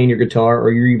into playing your guitar,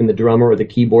 or you're even the drummer or the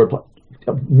keyboard,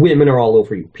 women are all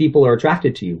over you. People are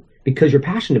attracted to you because you're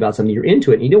passionate about something. You're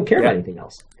into it, and you don't care about anything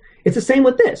else. It's the same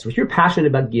with this. If you're passionate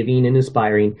about giving and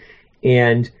inspiring,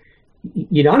 and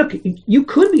you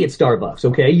could be at Starbucks,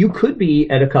 okay? You could be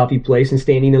at a coffee place and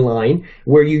standing in line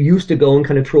where you used to go and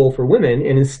kind of troll for women,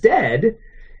 and instead,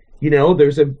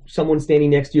 there's someone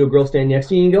standing next to you, a girl standing next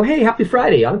to you, and you go, hey, happy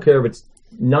Friday. I don't care if it's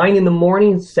 9 in the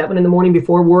morning, 7 in the morning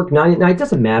before work, 9 at night,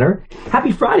 doesn't matter.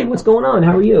 Happy Friday, what's going on?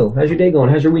 How are you? How's your day going?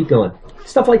 How's your week going?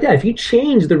 Stuff like that. If you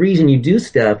change the reason you do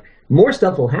stuff, more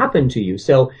stuff will happen to you.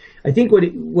 So I think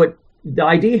what the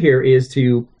idea here is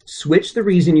to switch the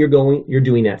reason you're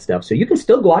doing that stuff. So you can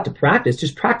still go out to practice,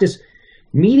 just practice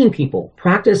meeting people,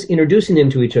 practice introducing them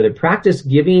to each other, practice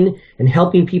giving and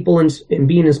helping people and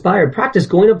being inspired, practice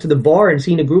going up to the bar and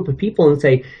seeing a group of people and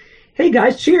say, hey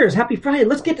guys, cheers, happy Friday,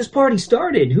 let's get this party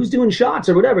started. Who's doing shots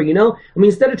or whatever,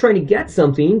 instead of trying to get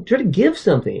something, try to give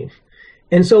something.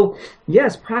 And so,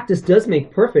 yes, practice does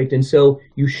make perfect. And so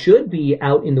you should be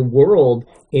out in the world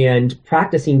and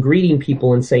practicing greeting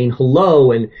people and saying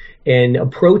hello and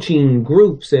approaching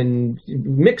groups and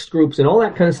mixed groups and all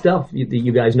that kind of stuff that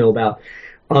you guys know about.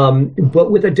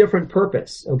 But with a different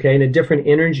purpose, okay, and a different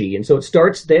energy. And so it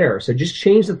starts there. So just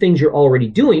change the things you're already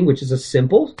doing, which is a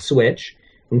simple switch.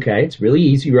 Okay, it's really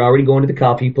easy. You're already going to the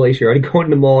coffee place. You're already going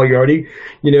to the mall. You're already,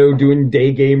 doing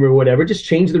day game or whatever. Just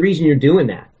change the reason you're doing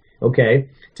that, okay,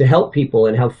 to help people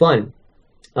and have fun.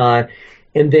 And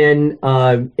then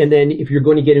if you're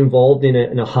going to get involved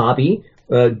in a hobby,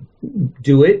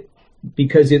 do it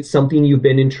because it's something you've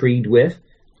been intrigued with.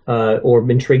 Or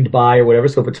intrigued by or whatever.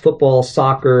 So if it's football,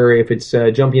 soccer, if it's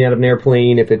jumping out of an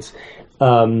airplane, if it's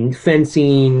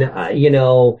fencing,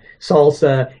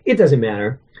 salsa, it doesn't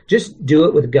matter. Just do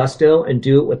it with gusto and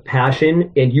do it with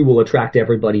passion, and you will attract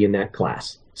everybody in that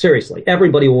class. Seriously,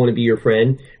 everybody will want to be your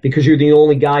friend because you're the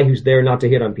only guy who's there not to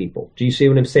hit on people. Do you see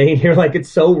what I'm saying here? Like, it's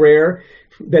so rare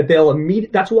that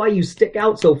that's why you stick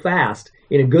out so fast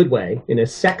in a good way, in a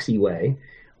sexy way,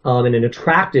 in an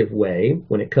attractive way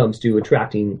when it comes to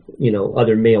attracting,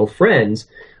 other male friends.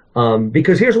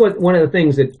 Because here's one of the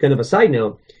things that, kind of a side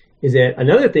note, is that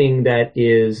another thing that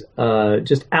is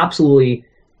just absolutely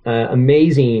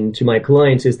amazing to my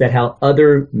clients is that how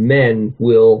other men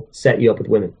will set you up with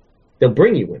women. They'll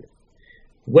bring you women.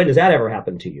 When does that ever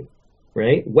happen to you,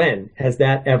 right? When has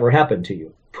that ever happened to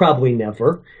you? Probably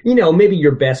never. Maybe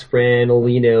your best friend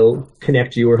will,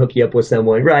 connect you or hook you up with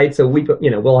someone, right? So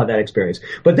we'll have that experience.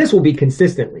 But this will be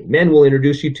consistently. Men will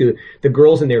introduce you to the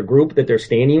girls in their group that they're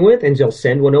standing with, and they'll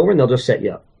send one over and they'll just set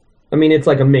you up. I mean, it's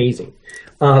like amazing.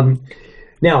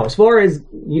 Now, as far as,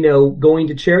 going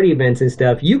to charity events and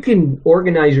stuff, you can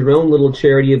organize your own little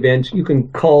charity events. You can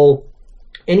call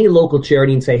any local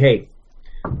charity and say, hey,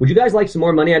 would you guys like some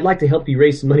more money? I'd like to help you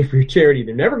raise some money for your charity.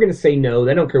 They're never going to say no.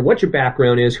 They don't care what your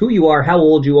background is, who you are, how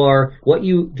old you are, what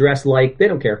you dress like. They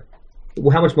don't care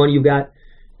how much money you've got.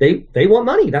 They want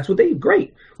money. That's what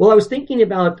great. Well, I was thinking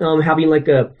about having like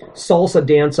a salsa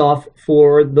dance-off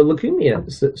for the Leukemia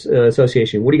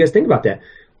Association. What do you guys think about that?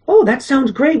 Oh, that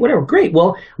sounds great. Whatever. Great.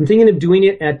 Well, I'm thinking of doing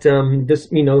it at this,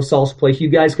 salsa place. You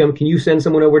guys come. Can you send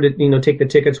someone over to, take the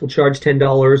tickets? We'll charge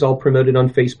 $10. I'll promote it on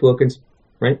Facebook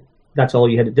right? That's all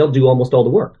you had to. They'll do almost all the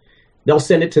work. They'll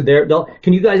send it to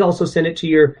can you guys also send it to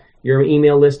your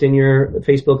email list and your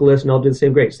Facebook list, and I'll do the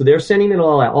same. Great. So they're sending it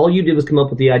all out. All you did was come up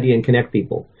with the idea and connect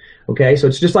people. Okay. So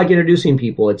it's just like introducing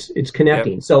people. It's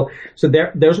connecting. Yep. So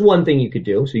there's one thing you could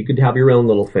do. So you could have your own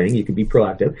little thing. You could be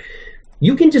proactive.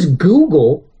 You can just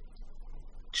Google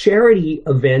charity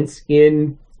events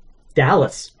in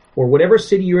Dallas or whatever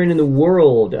city you're in the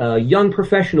world, young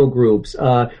professional groups,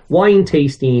 wine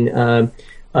tasting,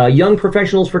 young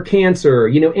professionals for cancer,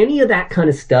 any of that kind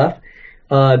of stuff.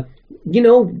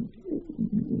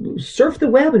 Surf the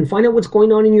web and find out what's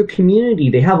going on in your community.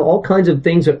 They have all kinds of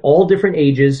things at all different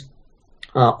ages,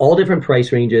 all different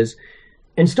price ranges,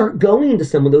 and start going to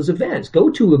some of those events. Go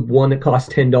to one that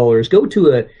costs $10. Go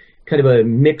to a kind of a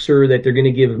mixer that they're going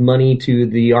to give money to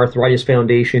the Arthritis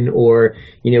Foundation or,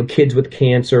 kids with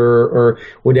cancer or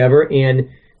whatever. And,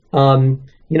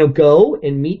 go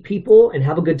and meet people and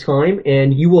have a good time.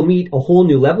 And you will meet a whole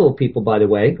new level of people, by the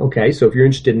way. Okay. So if you're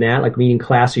interested in that, like meeting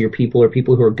classier people or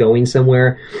people who are going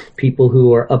somewhere, people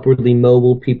who are upwardly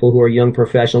mobile, people who are young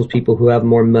professionals, people who have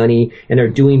more money and are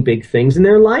doing big things in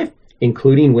their life,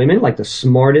 including women, like the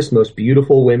smartest, most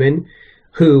beautiful women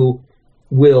who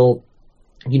will,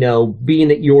 being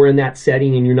that you're in that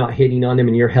setting and you're not hitting on them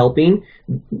and you're helping,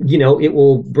 it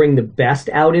will bring the best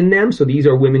out in them. So these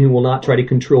are women who will not try to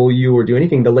control you or do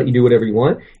anything. They'll let you do whatever you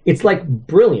want. It's like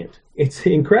brilliant. It's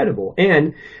incredible.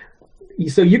 And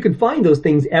so you can find those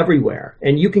things everywhere.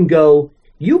 And you could go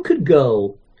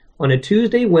on a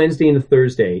Tuesday, Wednesday, and a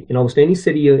Thursday in almost any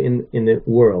city in the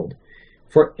world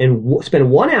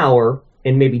spend 1 hour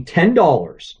and maybe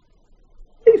 $10,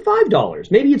 maybe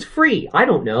 $5. Maybe it's free. I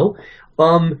don't know.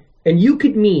 And you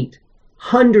could meet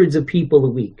hundreds of people a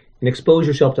week and expose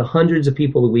yourself to hundreds of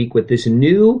people a week with this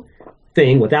new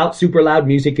thing without super loud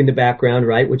music in the background,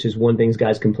 right? Which is one thing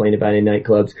guys complain about in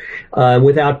nightclubs.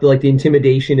 Without the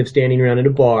intimidation of standing around in a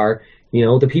bar.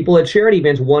 The people at charity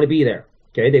events want to be there.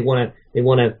 Okay. They want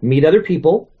to meet other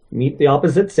people, meet the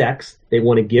opposite sex. They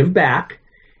want to give back,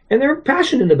 and they're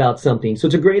passionate about something. So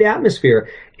it's a great atmosphere.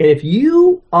 And if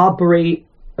you operate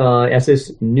as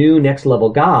this new next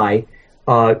level guy,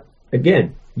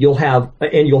 again, you'll have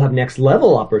next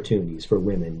level opportunities for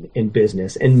women in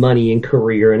business and money and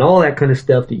career and all that kind of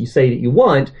stuff that you say that you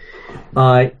want.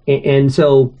 And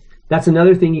so that's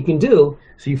another thing you can do.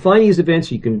 So you find these events,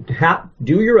 you can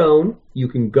do your own, you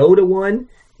can go to one,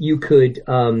 you could,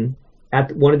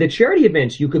 at one of the charity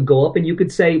events, you could go up and you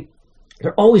could say,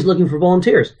 they're always looking for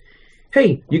volunteers.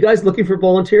 Hey, you guys looking for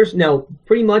volunteers? Now,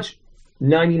 pretty much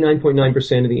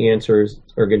 99.9% of the answers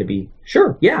are going to be,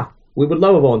 sure, yeah. We would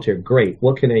love a volunteer. Great.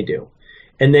 What can I do?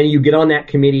 And then you get on that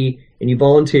committee and you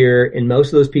volunteer, and most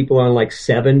of those people are on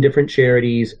 7 different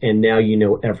charities, and now you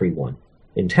know everyone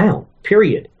in town,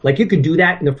 period. You could do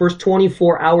that in the first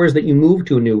 24 hours that you move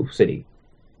to a new city,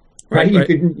 right?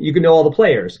 You could know all the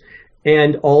players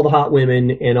and all the hot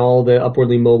women and all the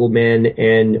upwardly mobile men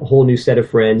and a whole new set of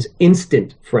friends,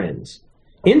 instant friends.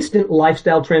 Instant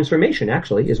lifestyle transformation,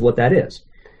 actually, is what that is.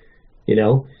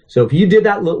 So if you did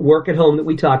that work at home that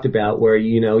we talked about, where,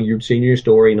 you're seeing your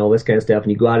story and all this kind of stuff,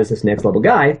 and you go out as this next level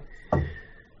guy,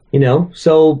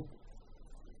 so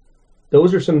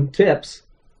those are some tips.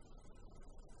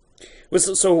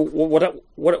 So what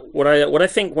what I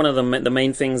think one of the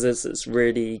main things is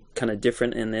really kind of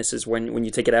different in this is when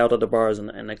you take it out of the bars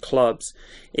and the clubs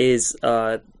is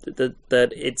that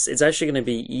it's actually going to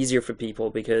be easier for people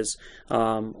because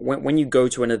when you go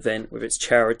to an event, whether it's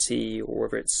charity or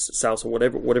whether it's salsa,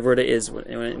 whatever it is,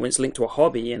 when it's linked to a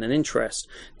hobby and an interest,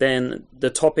 then the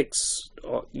topics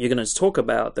you're going to talk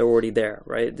about, they're already there,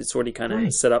 right? It's already kind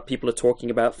of set up. People are talking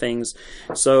about things,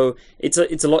 so it's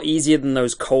a lot easier than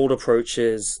those cold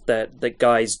approaches that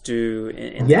guys do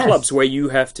in the clubs, where you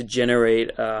have to generate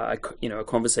a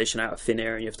conversation out of thin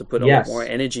air, and you have to put a lot more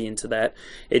energy into that.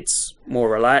 It's more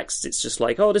relaxed. It's just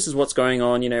like, oh, this is what's going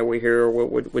on. We're here.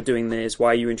 We're doing this. Why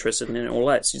are you interested in it? All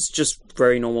that. So it's just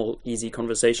very normal, easy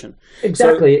conversation.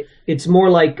 Exactly. So, it's more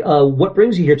like, what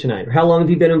brings you here tonight? Or how long have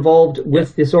you been involved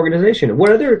with this organization?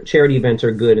 What other charity events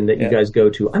are good and that you guys go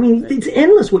to? I mean, it's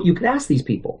endless what you could ask these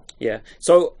people. Yeah.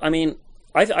 So, I mean,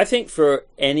 I think for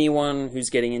anyone who's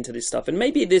getting into this stuff, and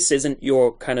maybe this isn't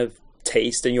your kind of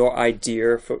taste and your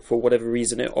idea for whatever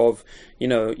reason of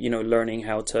learning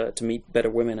how to meet better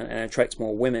women and attract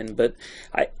more women, but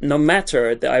no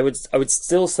matter that, I would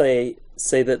still say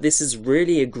that this is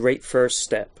really a great first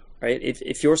step, right?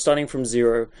 If you're starting from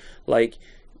zero, like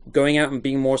going out and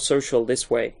being more social this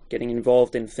way, getting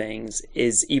involved in things,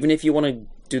 is, even if you want to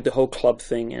do the whole club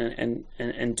thing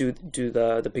and do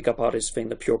the pickup artist thing,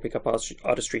 the pure pickup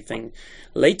artistry thing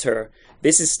later,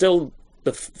 this is still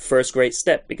the first great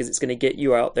step, because it's going to get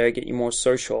you out there, get you more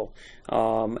social,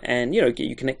 and get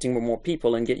you connecting with more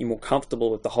people and get you more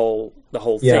comfortable with the whole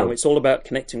thing. It's all about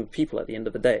connecting with people at the end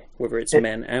of the day, whether it's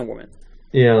men and women.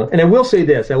 Yeah, and I will say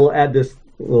this. I will add this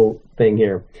little thing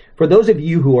here. For those of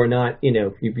you who are not,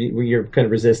 you're kind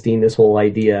of resisting this whole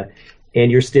idea,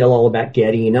 and you're still all about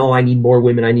getting, I need more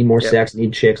women, I need more sex, I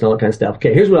need chicks, and all that kind of stuff.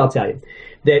 Okay, here's what I'll tell you.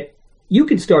 That you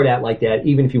could start out like that,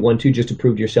 even if you want to, just to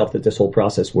prove to yourself that this whole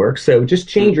process works. So just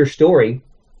change your story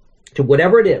to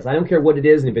whatever it is. I don't care what it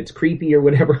is, and if it's creepy or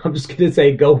whatever, I'm just going to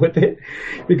say go with it,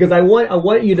 because I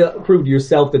want you to prove to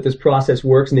yourself that this process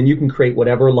works, and then you can create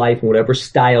whatever life and whatever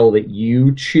style that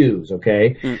you choose.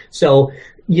 Okay, so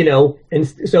and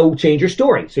so change your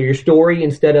story. So your story,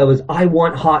 instead of is I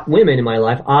want hot women in my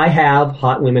life, I have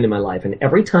hot women in my life, and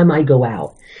every time I go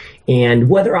out. And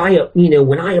whether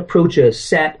when I approach a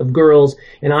set of girls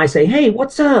and I say, hey,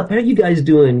 what's up? How are you guys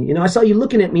doing? I saw you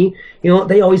looking at me.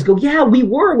 They always go, yeah, we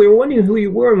were wondering who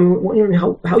you were, and we were wondering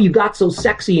how you got so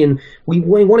sexy, and we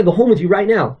want to go home with you right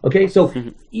now. Okay, so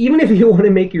even if you want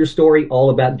to make your story all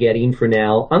about getting for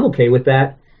now, I'm okay with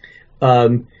that,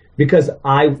 because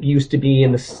I used to be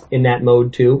in that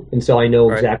mode too, and so I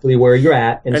know exactly where you're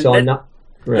at, and so I'm not.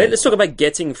 Right. Let's talk about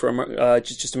getting for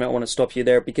just a minute. I want to stop you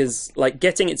there, because like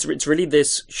getting, it's really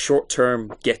this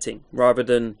short-term getting, rather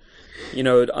than,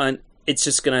 it's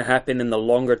just going to happen in the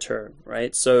longer term,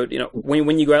 right? So,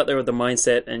 when you go out there with the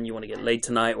mindset and you want to get laid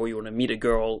tonight, or you want to meet a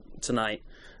girl tonight,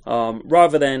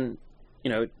 rather than,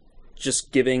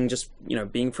 just giving,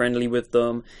 being friendly with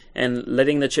them and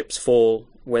letting the chips fall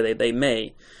where they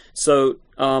may. So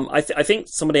I think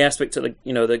some of the aspects that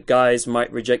the guys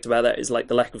might reject about that is like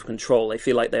the lack of control. They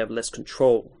feel like they have less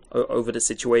control over the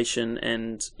situation,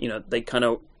 and they kind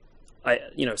of,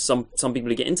 some people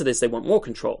who get into this, they want more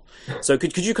control. So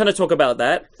could you kind of talk about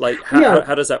that? Like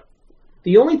how does that?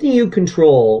 The only thing you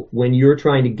control when you're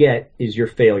trying to get is your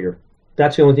failure.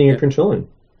 That's the only thing you're controlling,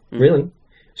 really.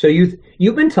 So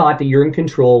you've been taught that you're in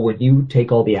control when you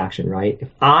take all the action, right? If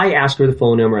I ask for the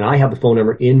phone number and I have the phone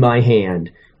number in my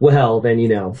hand, well, then,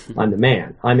 I'm the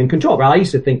man. I'm in control. Well, I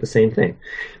used to think the same thing.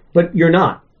 But you're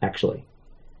not, actually.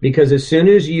 Because as soon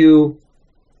as you,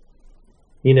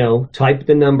 type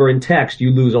the number in text,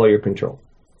 you lose all your control.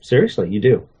 Seriously, you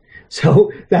do.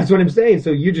 So that's what I'm saying.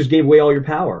 So you just gave away all your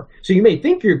power. So you may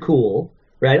think you're cool,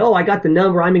 right? Oh, I got the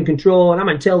number, I'm in control, and I'm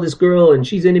going to tell this girl, and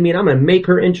she's into me, and I'm going to make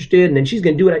her interested, and then she's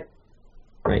going to do it.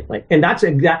 Right, and that's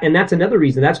another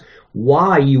reason. That's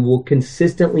why you will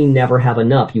consistently never have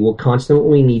enough. You will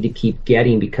constantly need to keep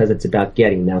getting, because it's about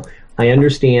getting. Now, I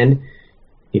understand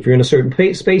if you're in a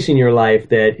certain space in your life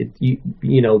that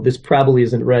this probably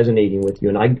isn't resonating with you,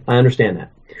 and I understand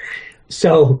that.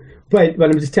 So, but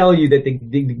I'm just telling you that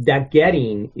that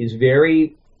getting is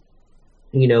very,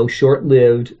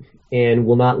 short-lived and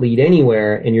will not lead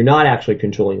anywhere, and you're not actually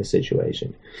controlling the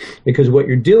situation. Because what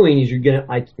you're doing is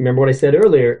remember what I said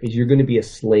earlier, is you're going to be a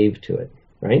slave to it,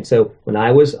 right? So when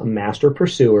I was a master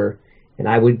pursuer, and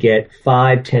I would get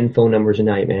 5-10 phone numbers a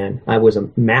night, man, I was a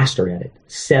master at it,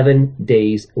 7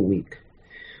 days a week.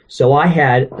 So I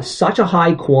had such a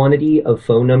high quantity of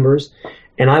phone numbers,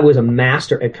 and I was a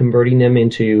master at converting them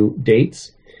into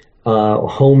dates,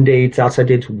 home dates, outside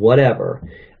dates, whatever.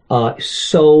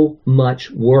 So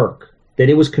much work. that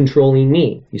it was controlling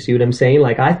me. You see what I'm saying?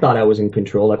 Like, I thought I was in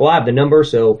control. Like, well, I have the number,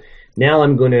 so now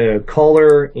I'm going to call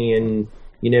her and,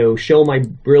 you know, show my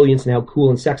brilliance and how cool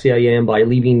and sexy I am by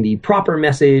leaving the proper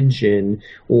message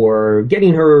or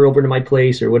getting her over to my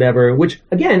place or whatever, which,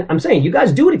 again, I'm saying you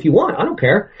guys do it if you want. I don't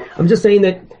care. I'm just saying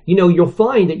that, you know, you'll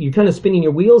find that you're kind of spinning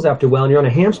your wheels after a while and you're on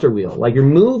a hamster wheel. Like, you're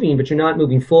moving, but you're not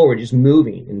moving forward, you're just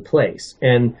moving in place.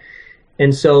 And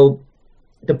so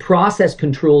the process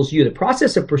controls you. The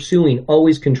process of pursuing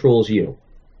always controls you.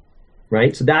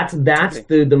 Right? So that's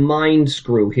the mind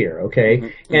screw here, okay?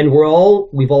 Mm-hmm. And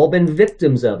we've all been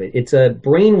victims of it. It's a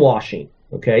brainwashing,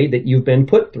 okay, that you've been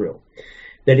put through.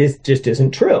 That just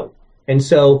isn't true. And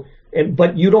so,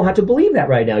 but you don't have to believe that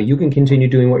right now. You can continue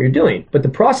doing what you're doing. But the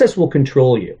process will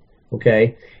control you,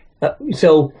 okay?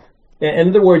 So, in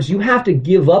other words, you have to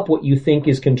give up what you think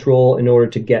is control in order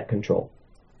to get control.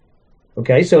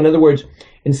 Okay? So, in other words,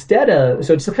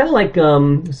 so it's kind of like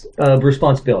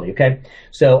responsibility, okay?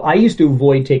 So I used to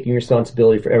avoid taking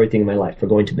responsibility for everything in my life, for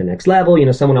going to the next level. You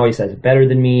know, someone always says it's better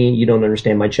than me. You don't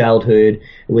understand my childhood.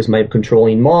 It was my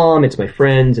controlling mom. It's my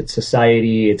friends. It's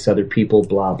society. It's other people,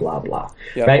 blah, blah, blah,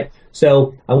 yep. Right?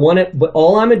 So but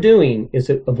all I'm doing is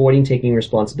avoiding taking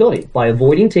responsibility. By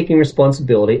avoiding taking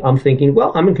responsibility, I'm thinking,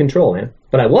 well, I'm in control, man.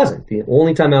 But I wasn't. The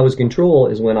only time I was in control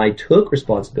is when I took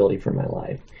responsibility for my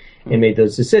life and made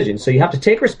those decisions. So you have to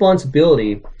take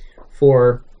responsibility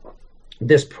for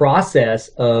this process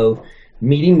of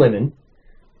meeting women,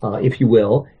 if you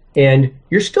will, and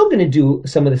you're still going to do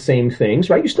some of the same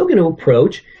things, right? You're still going to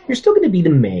approach. You're still going to be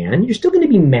the man. You're still going to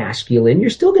be masculine.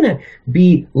 You're still going to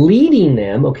be leading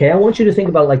them, okay? I want you to think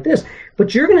about it like this,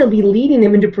 but you're going to be leading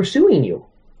them into pursuing you,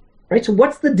 right? So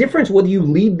what's the difference whether you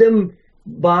lead them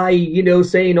by, you know,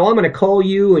 saying, oh, I'm going to call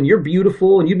you and you're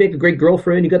beautiful and you make a great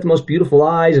girlfriend, you got the most beautiful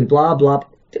eyes and blah, blah.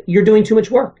 You're doing too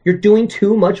much work. You're doing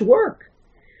too much work.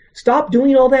 Stop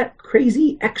doing all that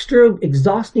crazy, extra,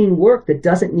 exhausting work that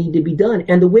doesn't need to be done.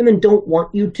 And the women don't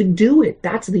want you to do it.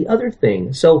 That's the other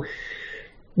thing. So,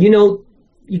 you know,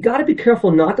 you got to be careful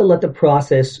not to let the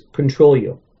process control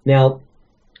you. Now,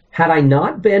 had I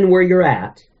not been where you're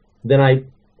at, then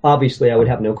obviously I would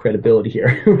have no credibility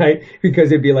here, right?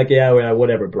 Because it'd be like, yeah, well,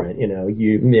 whatever, Brent, you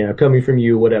know, coming from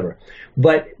you, whatever.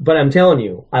 But I'm telling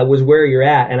you, I was where you're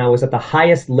at, and I was at the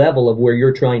highest level of where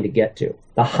you're trying to get to,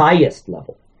 the highest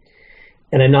level.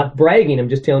 And I'm not bragging, I'm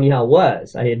just telling you how it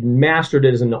was. I had mastered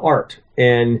it as an art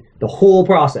and the whole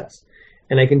process.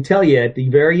 And I can tell you at the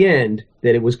very end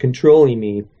that it was controlling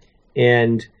me.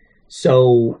 And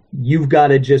so you've got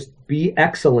to just be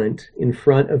excellent in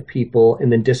front of people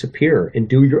and then disappear and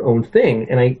do your own thing.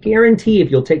 And I guarantee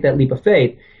if you'll take that leap of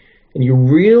faith and you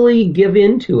really give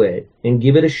into it and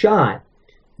give it a shot,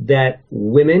 that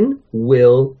women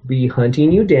will be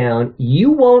hunting you down. You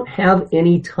won't have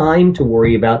any time to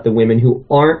worry about the women who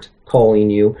aren't calling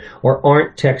you or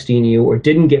aren't texting you or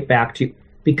didn't get back to you,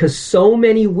 because so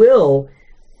many will.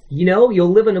 You know,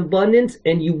 you'll live in abundance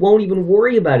and you won't even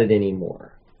worry about it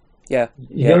anymore. Yeah.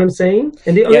 You know what I'm saying?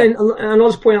 And I'll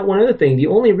just point out one other thing. The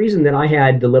only reason that I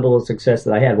had the level of success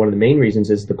that I had, one of the main reasons,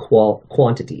 is the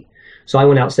quantity. So I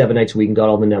went out 7 nights a week and got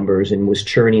all the numbers and was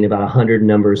churning about 100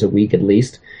 numbers a week at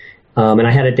least. And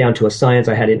I had it down to a science.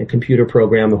 I had it in a computer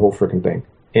program, the whole freaking thing,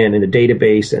 and in a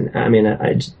database. And I mean,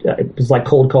 it was like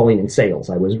cold calling in sales.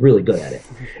 I was really good at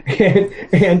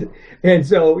it. And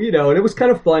so, you know, and it was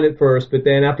kind of fun at first, but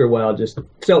then after a while,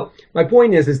 so my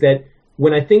point is that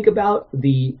when I think about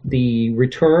the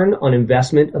return on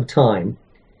investment of time,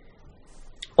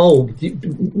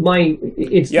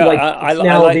 it's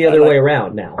now the other way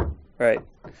around now. Right.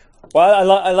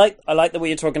 Well, I like the way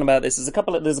you're talking about this. There's a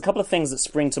couple of things that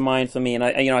spring to mind for me, and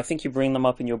I think you bring them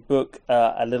up in your book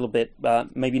a little bit,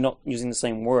 maybe not using the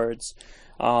same words,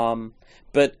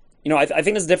 but you know, I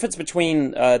think there's a difference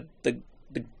between the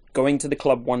going to the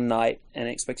club one night and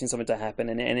expecting something to happen,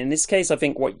 and in this case, I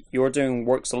think what you're doing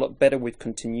works a lot better with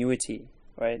continuity,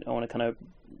 right? I want to kind of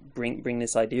bring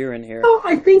this idea in here. Oh,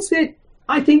 I think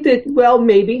that well,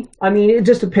 maybe. I mean, it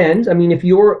just depends. I mean,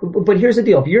 but here's the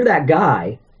deal: if you're that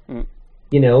guy.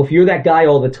 You know, if you're that guy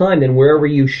all the time, then wherever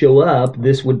you show up,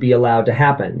 this would be allowed to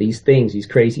happen. These things, these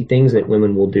crazy things that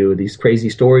women will do, these crazy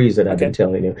stories that I've been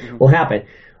telling you will happen.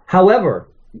 However,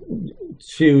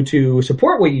 to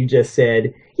support what you just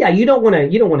said, yeah, you don't want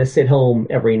to sit home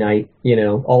every night, you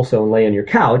know, also and lay on your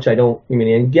couch.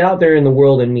 And get out there in the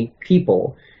world and meet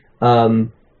people.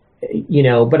 You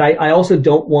know, but I also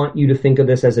don't want you to think of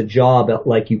this as a job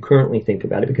like you currently think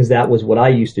about it, because that was what I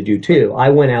used to do too. I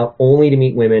went out only to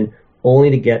meet women,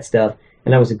 only to get stuff,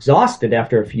 and I was exhausted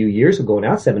after a few years of going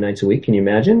out 7 nights a week. Can you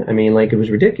imagine? I mean, like, it was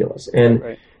ridiculous. And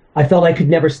right. I felt I could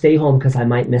never stay home because I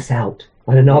might miss out.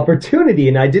 an opportunity,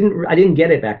 and I didn't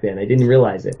get it back then. I didn't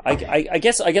realize it. I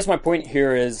guess my point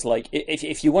here is like,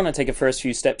 if you want to take a first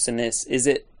few steps in this, is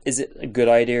it a good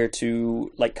idea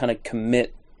to like kind of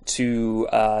commit to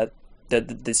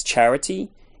this charity?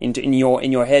 In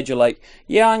your head, you're like,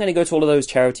 yeah, I'm going to go to all of those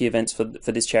charity events for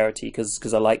this charity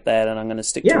because I like that, and I'm going to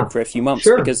stick to it for a few months.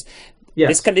 Sure. Because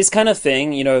this kind of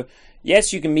thing,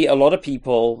 yes, you can meet a lot of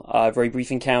people, very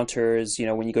brief encounters,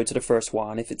 when you go to the first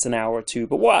one, if it's an hour or two.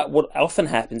 But what often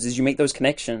happens is you make those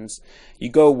connections, you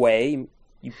go away,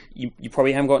 you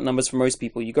probably haven't got numbers for most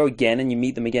people. You go again and you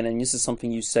meet them again, and this is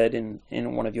something you said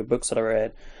in one of your books that I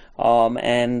read,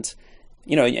 and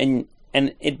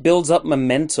it builds up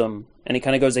momentum. And it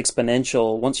kind of goes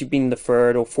exponential. Once you've been the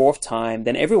third or fourth time,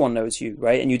 then everyone knows you,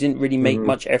 right? And you didn't really make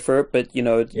much effort, but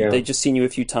they've just seen you a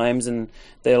few times, and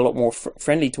they're a lot more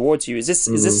friendly towards you. Is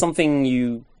this something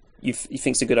you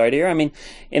think's a good idea? I mean,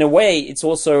 in a way, it's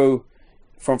also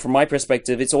from my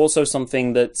perspective, it's also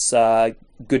something that's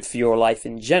good for your life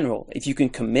in general. If you can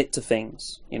commit to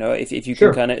things, if you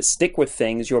can kind of stick with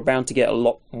things, you're bound to get a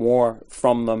lot more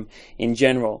from them in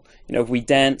general. If we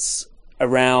dance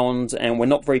around and we're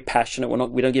not very passionate,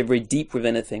 we don't get very deep with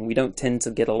anything, we don't tend to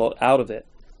get a lot out of it.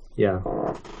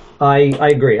 I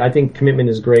agree. I think commitment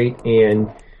is great,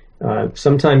 and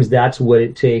sometimes that's what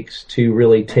it takes to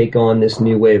really take on this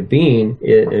new way of being,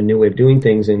 a new way of doing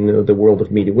things in the world of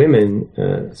meeting women,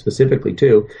 specifically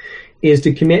too, is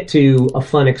to commit to a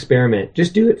fun experiment.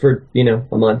 Just do it for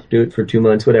a month, do it for 2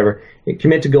 months, whatever.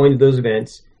 Commit to going to those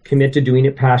events, commit to doing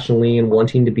it passionately and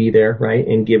wanting to be there, right?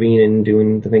 And giving and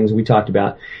doing the things we talked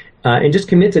about. And just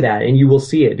commit to that, and you will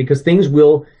see it, because things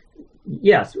will,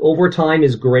 yes, over time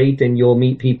is great, and you'll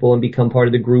meet people and become part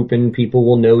of the group, and people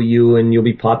will know you, and you'll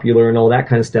be popular and all that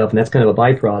kind of stuff, and that's kind of a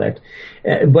byproduct.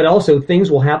 But also,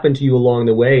 things will happen to you along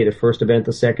the way, the first event,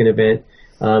 the second event,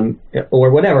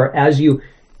 or whatever, as you...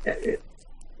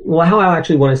 Well, how I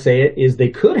actually want to say it is they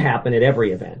could happen at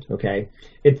every event, okay?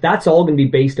 That's all going to be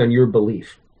based on your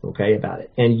belief, okay, about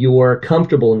it, and your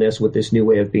comfortableness with this new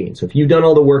way of being. So if you've done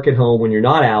all the work at home when you're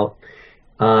not out,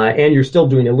 and you're still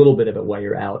doing a little bit of it while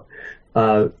you're out,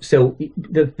 so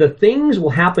the things will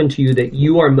happen to you that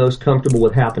you are most comfortable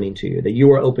with happening to you, that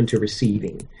you are open to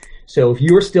receiving. So if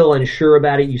you're still unsure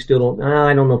about it, you still don't,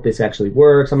 I don't know if this actually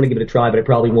works, I'm going to give it a try, but it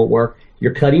probably won't work.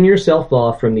 You're cutting yourself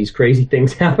off from these crazy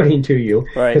things happening to you.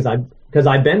 Right. Because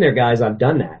I've been there, guys. I've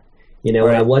done that. Right.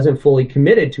 And I wasn't fully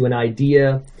committed to an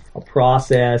idea, a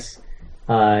process.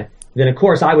 Then, of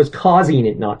course, I was causing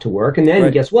it not to work. And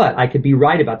then guess what? I could be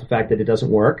right about the fact that it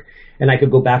doesn't work. And I could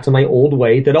go back to my old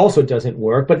way that also doesn't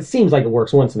work, but it seems like it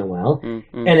works once in a while.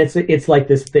 Mm-hmm. And it's like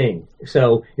this thing.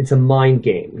 So it's a mind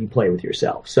game you play with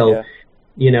yourself. So,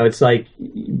 it's like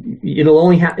it'll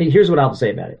only happen. Here's what I'll say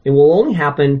about it. It will only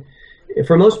happen,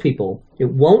 for most people, it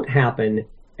won't happen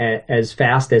as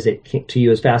fast as it can, to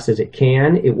you as fast as it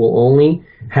can. It will only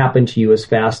happen to you as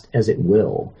fast as it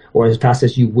will, or as fast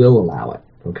as you will allow it.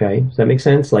 Okay? Does that make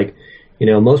sense? Like,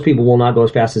 most people will not go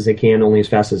as fast as they can, only as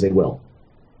fast as they will.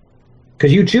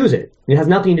 Because you choose it. It has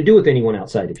nothing to do with anyone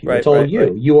outside of you. It's all you.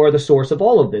 Right. You are the source of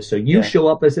all of this. So you show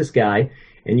up as this guy,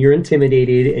 and you're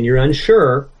intimidated, and you're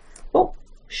unsure. Well,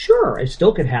 sure, it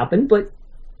still could happen, but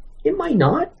it might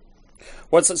not.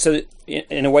 So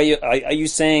in a way, are you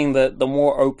saying that the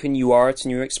more open you are to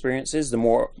new experiences, the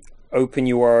more open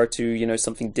you are to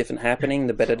something different happening,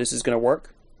 the better this is going to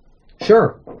work?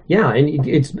 Sure. Yeah, and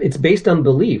it's based on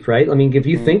belief, right? I mean, if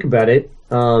you think about it,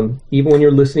 even when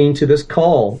you're listening to this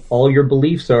call, all your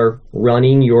beliefs are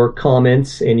running your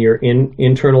comments and your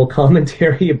internal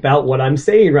commentary about what I'm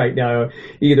saying right now.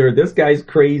 Either this guy's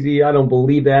crazy, I don't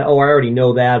believe that, oh, I already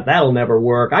know that, that'll never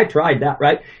work, I tried that,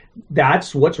 right?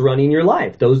 That's what's running your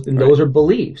life. Those are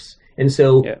beliefs. And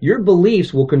so your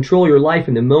beliefs will control your life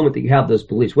in the moment that you have those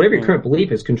beliefs. Whatever your current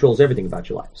belief is controls everything about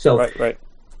your life. So that's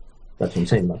what I'm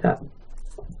saying about that.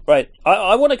 Right.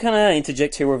 I want to kind of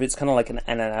interject here with it's kind of like an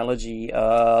analogy.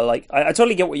 I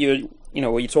totally get what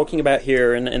you're talking about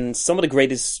here, and some of the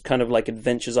greatest kind of like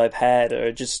adventures I've had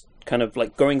are just kind of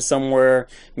like going somewhere,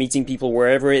 meeting people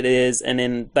wherever it is, and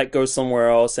then that goes somewhere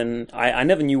else, and I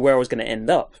never knew where I was going to end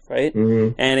up, right?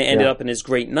 Mm-hmm. And it ended up in this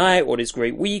great night or this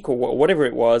great week or whatever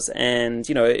it was, and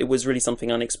it was really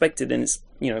something unexpected, and it's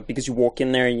because you walk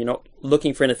in there and you're not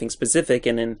looking for anything specific,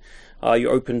 and then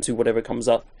you're open to whatever comes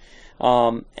up.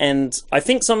 And I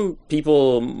think some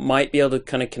people might be able to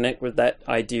kind of connect with that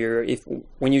idea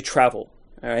when you travel.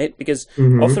 All right, because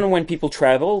often when people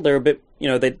travel, they're a bit,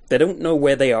 they don't know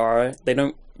where they are. They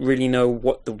don't really know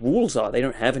what the rules are. They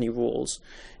don't have any rules.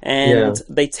 And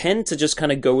they tend to just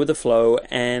kind of go with the flow,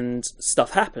 and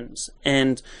stuff happens.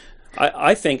 And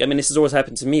I think, I mean, this has always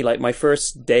happened to me. Like my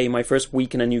first day, my first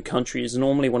week in a new country is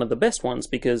normally one of the best ones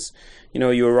because,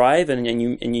 you arrive and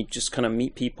you just kind of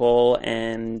meet people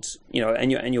and,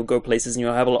 and you'll go places and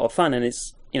you'll have a lot of fun. And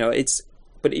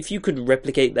but if you could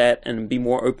replicate that and be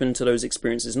more open to those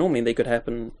experiences, normally they could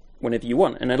happen whenever you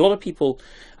want. And a lot of people,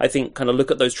 I think, kind of look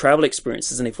at those travel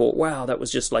experiences and they thought, wow, that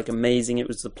was just like amazing. It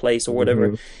was the place or whatever.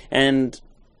 Mm-hmm. And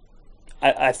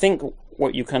I think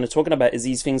what you're kind of talking about is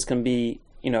these things can be,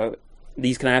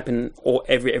 these can happen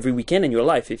every weekend in your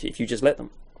life if you just let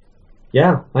them.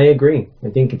 Yeah, I agree. I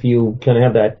think if you kind of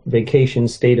have that vacation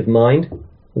state of mind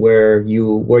where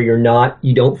you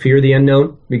don't fear the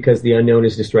unknown because the unknown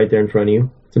is just right there in front of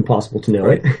you. It's impossible to know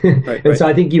it. And so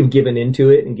I think you've given into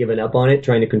it and given up on it,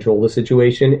 trying to control the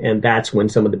situation, and that's when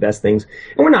some of the best things.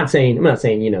 And I'm not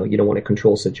saying you don't want to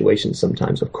control situations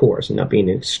sometimes, of course. I'm not being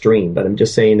extreme, but I'm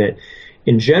just saying that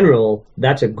in general,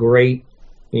 that's a great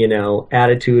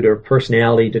attitude or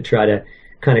personality to try to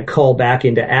kind of call back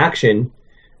into action,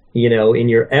 in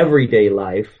your everyday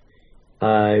life.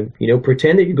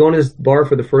 Pretend that you're going to this bar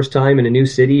for the first time in a new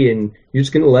city and you're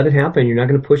just going to let it happen. You're not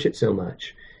going to push it so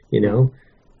much,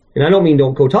 And I don't mean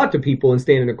don't go talk to people and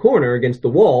stand in a corner against the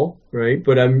wall, right?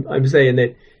 But I'm saying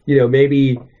that,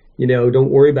 maybe, don't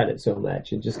worry about it so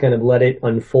much and just kind of let it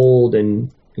unfold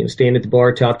and, stand at the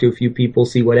bar, talk to a few people,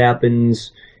 see what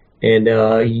happens. And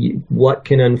what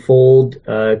can unfold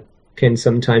can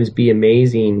sometimes be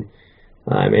amazing.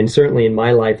 And certainly in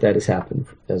my life that has happened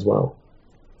as well.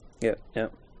 Yeah.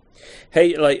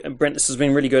 Hey, Brent, this has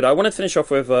been really good. I want to finish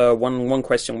off with one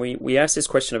question. We asked this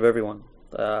question of everyone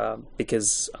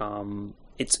because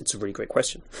it's a really great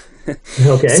question.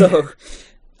 Okay. So,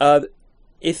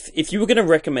 if you were going to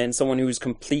recommend someone who's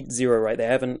complete zero, right? They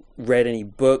haven't read any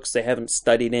books, they haven't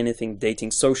studied anything,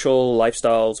 dating, social,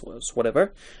 lifestyles,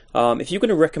 whatever. If you're going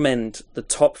to recommend the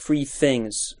top 3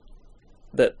 things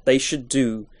that they should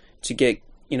do to get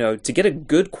a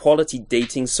good quality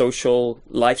dating, social,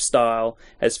 lifestyle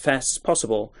as fast as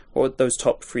possible, what would those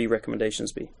top 3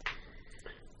 recommendations be?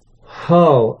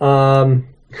 Putting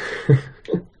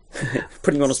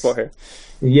you on the spot here.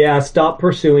 Yeah, stop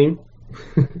pursuing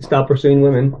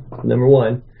women. Number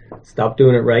 1, stop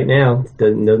doing it right now. It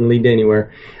doesn't lead to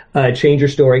anywhere. Change your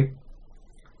story.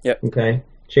 Yep. Okay.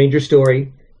 Change your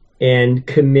story and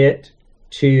commit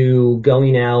to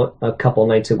going out a couple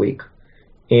nights a week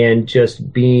and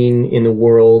just being in the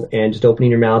world and just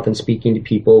opening your mouth and speaking to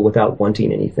people without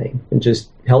wanting anything and just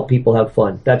help people have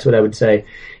fun. That's what I would say.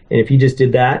 And if you just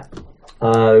did that,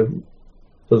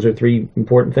 those are 3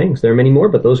 important things. There are many more,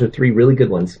 but those are 3 really good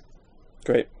ones.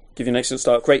 Great. Give you an excellent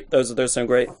start. Great. Those sound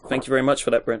great. Thank you very much for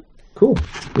that, Brent. Cool.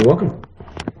 You're welcome.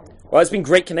 Well, it's been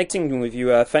great connecting with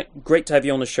you. Great to have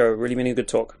you on the show. Really been a good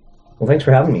talk. Well, thanks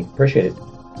for having me. Appreciate it.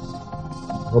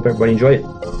 Hope everybody enjoyed it.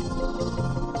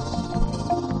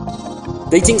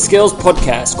 Dating Skills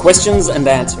Podcast, questions and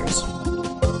answers.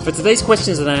 For today's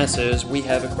questions and answers, we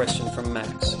have a question from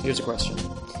Max. Here's a question.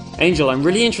 Angel, I'm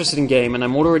really interested in game and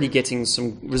I'm already getting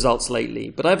some results lately,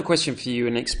 but I have a question for you,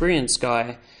 an experienced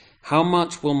guy. How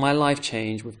much will my life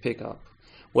change with pickup?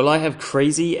 Will I have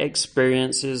crazy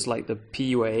experiences like the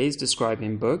PUAs described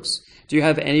in books? Do you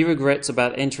have any regrets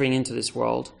about entering into this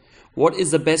world? What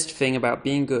is the best thing about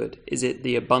being good? Is it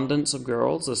the abundance of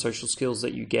girls, the social skills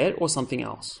that you get, or something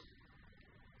else?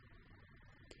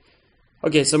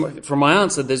 Okay, so for my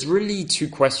answer, there's really 2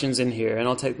 questions in here, and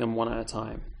I'll take them one at a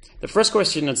time. The first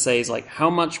question I'd say is how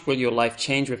much will your life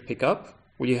change with pickup?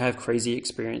 Will you have crazy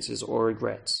experiences or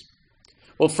regrets?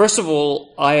 Well, first of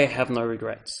all, I have no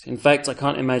regrets. In fact, I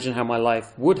can't imagine how my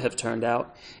life would have turned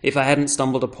out if I hadn't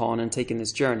stumbled upon and taken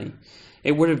this journey.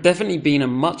 It would have definitely been a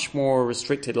much more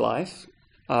restricted life.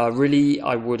 Really,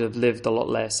 I would have lived a lot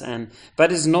less. And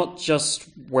that is not just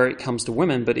where it comes to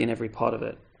women, but in every part of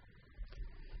it.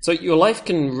 So your life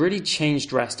can really change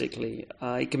drastically.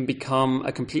 It can become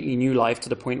a completely new life to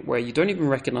the point where you don't even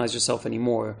recognize yourself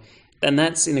anymore. And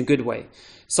that's in a good way.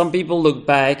 Some people look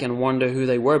back and wonder who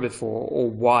they were before or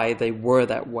why they were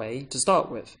that way to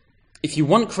start with. If you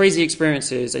want crazy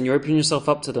experiences and you open yourself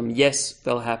up to them, yes,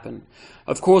 they'll happen.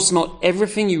 Of course, not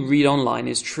everything you read online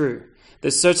is true.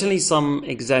 There's certainly some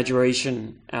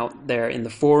exaggeration out there in the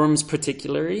forums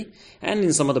particularly, and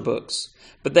in some of the books.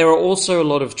 But there are also a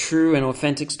lot of true and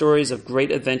authentic stories of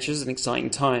great adventures and exciting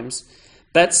times.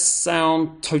 That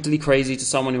sound totally crazy to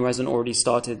someone who hasn't already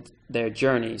started their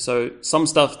journey. So some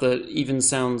stuff that even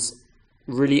sounds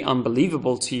really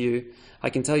unbelievable to you, I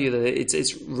can tell you that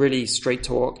it's really straight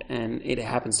talk and it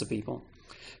happens to people.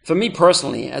 For me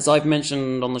personally, as I've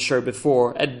mentioned on the show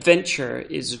before, adventure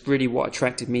is really what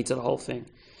attracted me to the whole thing.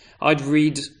 I'd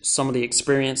read some of the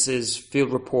experiences,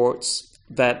 field reports,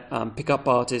 that pickup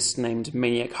artist named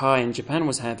Maniac High in Japan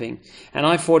was having. And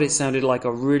I thought it sounded like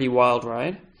a really wild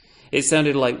ride. It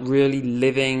sounded like really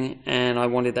living, and I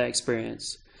wanted that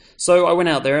experience. So I went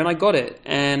out there and I got it.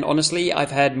 And honestly,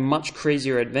 I've had much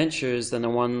crazier adventures than the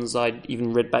ones I'd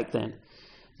even read back then.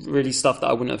 Really stuff that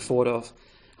I wouldn't have thought of.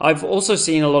 I've also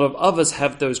seen a lot of others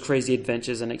have those crazy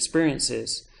adventures and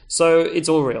experiences. So it's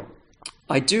all real.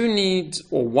 I do need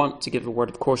or want to give a word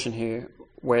of caution here,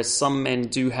 where some men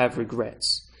do have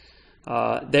regrets.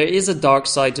 There is a dark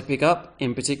side to pick up,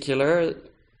 in particular,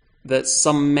 that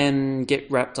some men get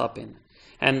wrapped up in.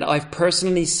 And I've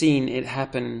personally seen it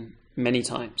happen many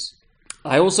times.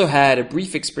 I also had a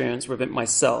brief experience with it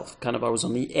myself. I was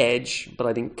on the edge, but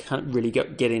I didn't really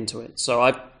get into it. So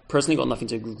I've personally got nothing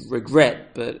to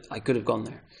regret, but I could have gone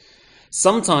there.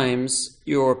 Sometimes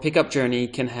your pickup journey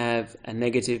can have a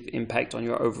negative impact on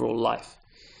your overall life.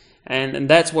 And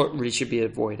that's what really should be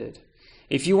avoided.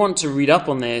 If you want to read up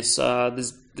on this,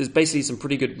 there's basically some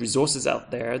pretty good resources out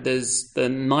there. There's the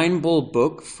 9-ball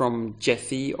book from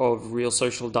Jeffy of Real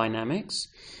Social Dynamics.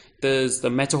 There's the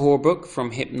Metahor book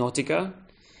from Hypnotica.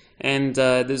 And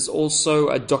there's also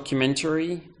a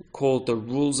documentary called The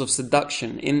Rules of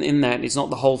Seduction. In that, it's not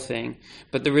the whole thing,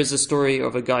 but there is a story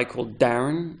of a guy called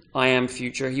Darren, I Am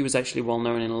Future. He was actually well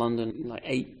known in London like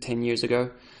 8-10 years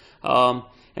ago.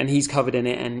 And he's covered in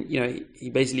it, and he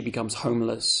basically becomes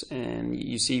homeless, and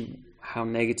you see how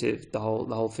negative the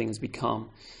whole thing has become.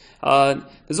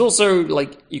 There's also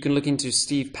you can look into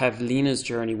Steve Pavlina's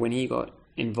journey when he got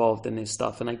involved in this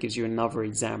stuff, and that gives you another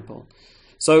example.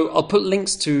 So I'll put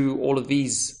links to all of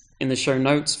these in the show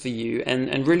notes for you,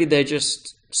 and really they're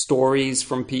just stories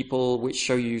from people which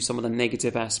show you some of the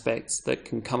negative aspects that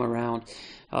can come around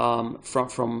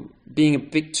from being a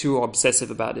bit too obsessive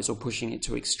about this or pushing it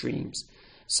to extremes.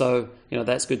 So,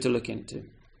 that's good to look into.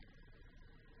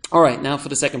 All right, now for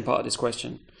the second part of this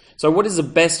question. So what is the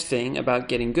best thing about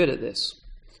getting good at this?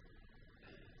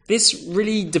 This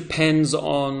really depends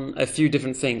on a few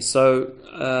different things. So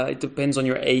it depends on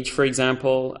your age, for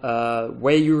example,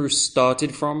 where you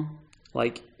started from,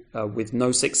 with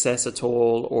no success at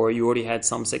all, or you already had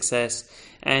some success,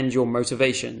 and your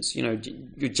motivations, your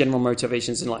general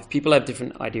motivations in life. People have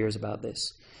different ideas about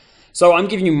this. So I'm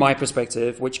giving you my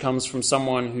perspective, which comes from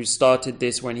someone who started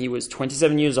this when he was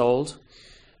 27 years old.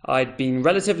 I'd been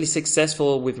relatively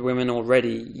successful with women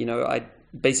already. I'd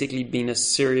basically been a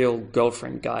serial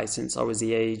girlfriend guy since I was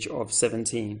the age of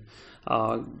 17,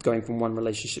 going from one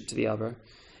relationship to the other.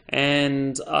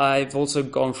 And I've also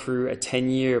gone through a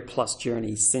 10-year plus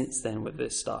journey since then with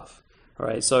this stuff. All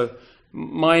right, so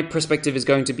my perspective is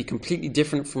going to be completely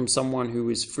different from someone who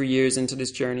was 3 years into this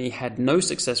journey, had no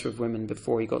success with women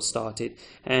before he got started,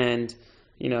 and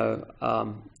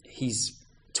he's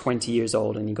 20 years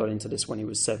old and he got into this when he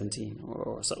was 17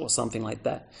 or something like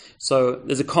that. So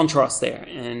there's a contrast there,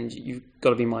 and you've got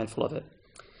to be mindful of it.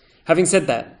 Having said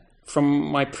that, from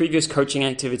my previous coaching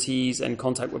activities and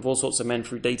contact with all sorts of men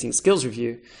through Dating Skills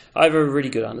Review, I have a really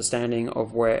good understanding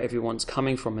of where everyone's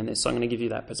coming from in this, so I'm going to give you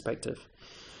that perspective.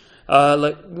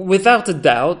 Without a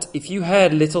doubt, if you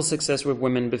had little success with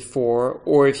women before,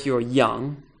 or if you're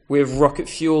young, with rocket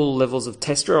fuel levels of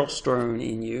testosterone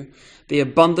in you, the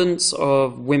abundance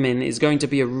of women is going to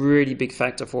be a really big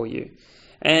factor for you.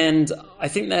 And I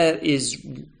think that is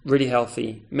really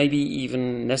healthy, maybe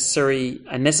even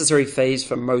a necessary phase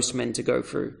for most men to go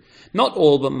through. Not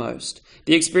all, but most.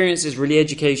 The experience is really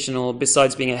educational,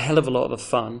 besides being a hell of a lot of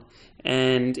fun.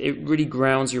 And it really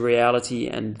grounds your reality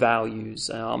and values.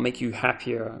 It'll make you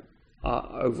happier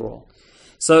overall.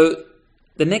 So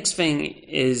the next thing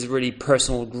is really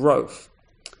personal growth.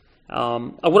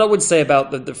 What I would say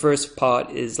about the first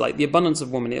part is the abundance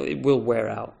of women, it will wear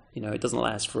out. It doesn't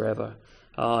last forever.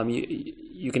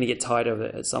 You're going to get tired of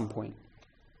it at some point.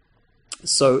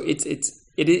 So it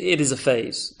is a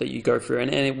phase that you go through,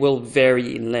 and it will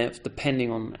vary in length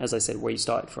depending on, as I said, where you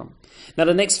started from. Now,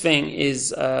 the next thing is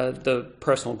the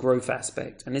personal growth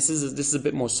aspect, and this is a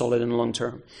bit more solid and long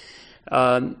term.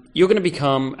 You're going to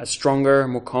become a stronger,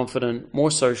 more confident,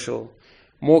 more social,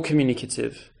 more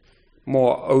communicative,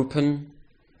 more open,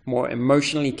 more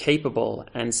emotionally capable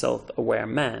and self-aware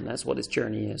man. That's what this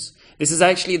journey is. This is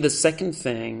actually the second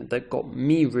thing that got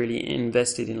me really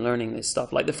invested in learning this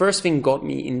stuff. The first thing got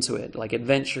me into it,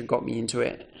 adventure got me into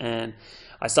it, and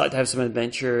I started to have some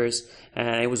adventures,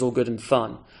 and it was all good and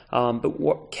fun. But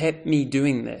what kept me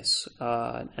doing this,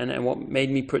 and what made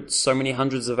me put so many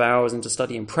hundreds of hours into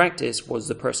study and practice, was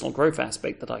the personal growth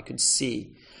aspect that I could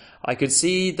see. I could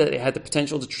see that it had the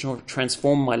potential to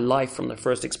transform my life from the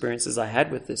first experiences I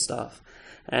had with this stuff.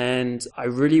 And I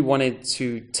really wanted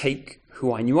to take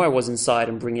who I knew I was inside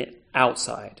and bring it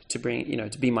outside to bring,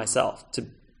 to be myself, to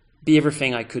be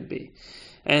everything I could be.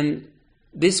 And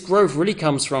this growth really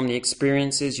comes from the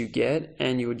experiences you get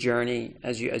and your journey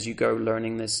as you go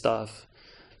learning this stuff.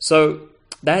 So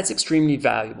that's extremely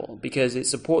valuable because it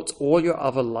supports all your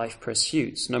other life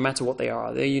pursuits, no matter what they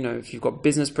are. If you've got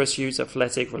business pursuits,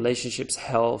 athletic, relationships,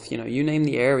 health, you name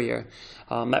the area,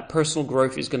 that personal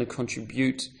growth is going to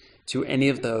contribute to any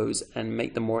of those and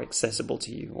make them more accessible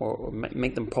to you or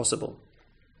make them possible.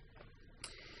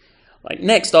 Like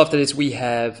next after this, we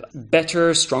have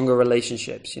better, stronger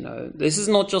relationships. This is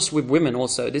not just with women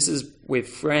also. This is with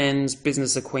friends,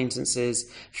 business acquaintances,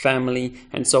 family,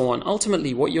 and so on.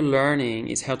 Ultimately, what you're learning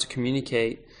is how to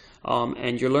communicate,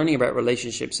 and you're learning about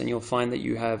relationships, and you'll find that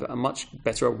you have a much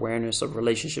better awareness of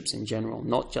relationships in general,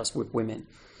 not just with women.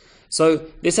 So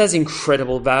this has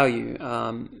incredible value.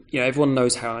 Everyone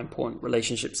knows how important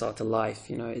relationships are to life.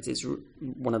 It's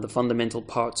one of the fundamental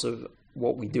parts of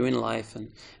what we do in life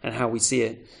and how we see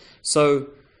it. So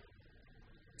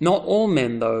not all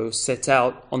men, though, set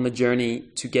out on the journey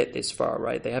to get this far,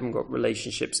 right? They haven't got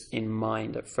relationships in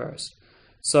mind at first.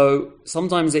 So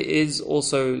sometimes it is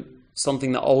also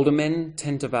something that older men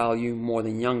tend to value more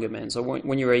than younger men. So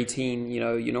when you're 18,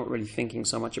 you're not really thinking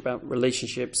so much about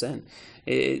relationships, and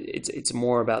it's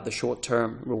more about the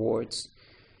short-term rewards.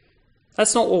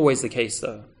 That's not always the case,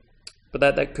 though.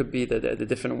 But that could be the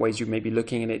different ways you may be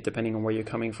looking at it depending on where you're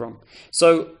coming from.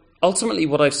 So ultimately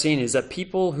what I've seen is that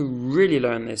people who really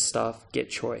learn this stuff get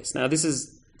choice. Now this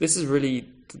is really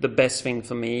the best thing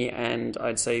for me, and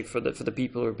I'd say for the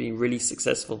people who are being really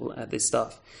successful at this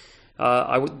stuff.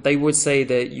 They would say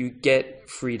that you get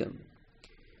freedom.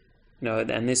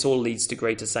 And this all leads to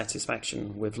greater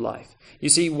satisfaction with life. You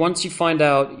see, once you find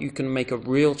out you can make a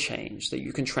real change, that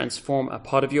you can transform a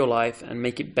part of your life and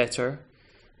make it better.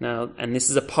 Now, and this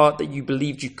is a part that you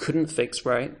believed you couldn't fix,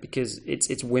 right? Because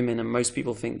it's women, and most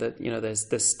people think that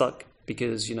they're stuck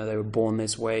because they were born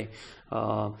this way,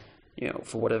 for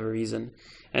whatever reason.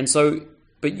 And so,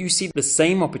 but you see the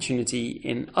same opportunity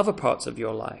in other parts of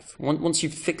your life. Once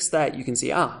you've fixed that, you can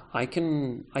see, I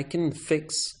can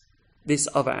fix this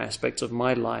other aspect of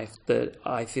my life that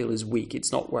I feel is weak.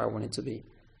 It's not where I want it to be.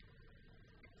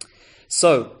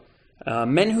 So,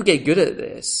 men who get good at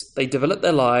this, they develop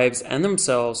their lives and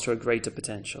themselves to a greater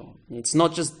potential. It's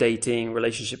not just dating,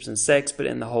 relationships, and sex, but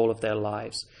in the whole of their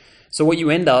lives. So what you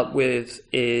end up with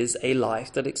is a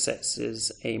life that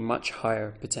accesses a much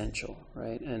higher potential,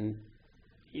 right? And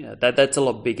that's a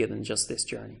lot bigger than just this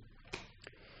journey.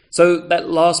 So that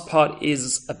last part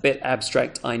is a bit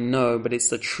abstract, I know, but it's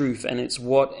the truth, and it's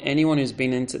what anyone who's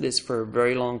been into this for a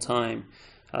very long time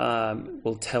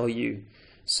will tell you.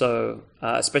 So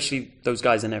especially those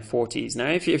guys in their 40s. Now,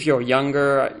 if you're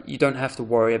younger, you don't have to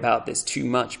worry about this too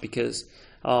much because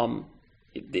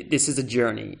this is a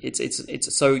journey.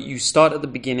 It's so you start at the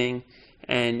beginning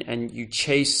and you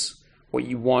chase what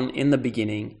you want in the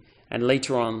beginning, and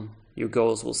later on your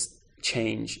goals will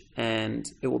change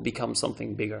and it will become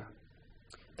something bigger.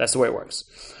 That's the way it works.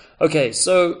 Okay,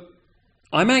 so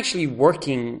I'm actually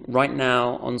working right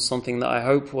now on something that I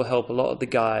hope will help a lot of the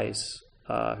guys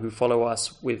who follow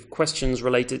us with questions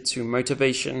related to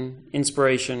motivation,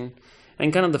 inspiration,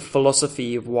 and kind of the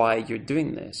philosophy of why you're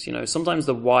doing this. Sometimes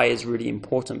the why is really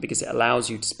important because it allows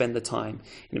you to spend the time,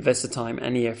 invest the time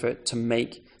and the effort to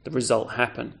make the result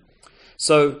happen.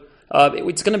 So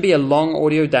it's going to be a long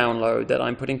audio download that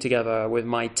I'm putting together with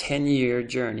my 10-year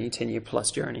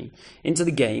plus journey into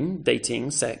the game,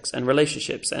 dating, sex, and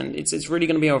relationships. And it's really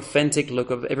going to be an authentic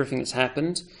look of everything that's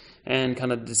happened and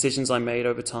kind of decisions I made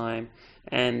over time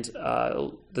and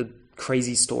the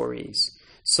crazy stories.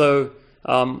 So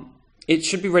it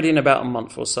should be ready in about a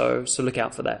month or so look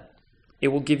out for that. It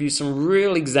will give you some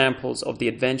real examples of the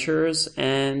adventures,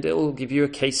 and it will give you a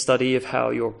case study of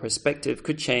how your perspective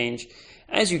could change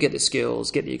as you get the skills,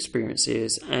 get the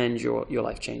experiences, and your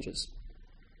life changes.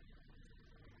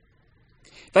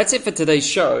 That's it for today's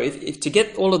show. If to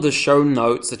get all of the show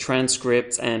notes, the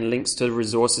transcripts, and links to the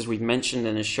resources we've mentioned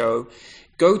in the show,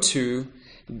 go to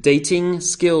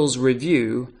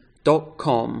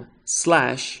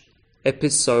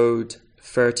datingskillsreview.com/episode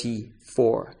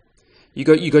 34. You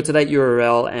go to that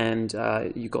URL and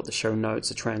you got the show notes,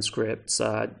 the transcripts,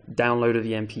 download of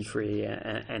the MP3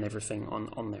 and everything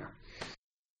on there.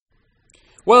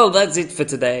 Well, that's it for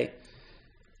today.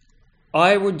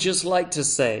 I would just like to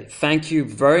say thank you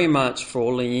very much for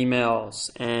all the emails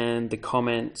and the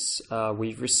comments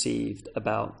we've received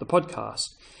about the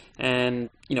podcast. And,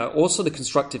 also the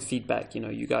constructive feedback.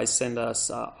 You guys send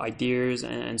us ideas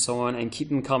and so on, and keep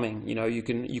them coming. You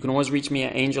can always reach me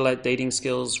at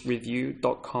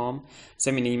angel@datingskillsreview.com.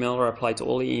 Send me an email or reply to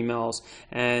all the emails,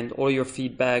 and all of your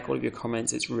feedback, all of your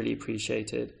comments, it's really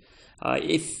appreciated.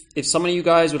 If some of you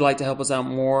guys would like to help us out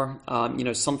more,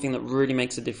 something that really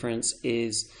makes a difference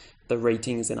is the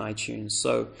ratings in iTunes.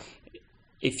 So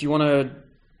if you want to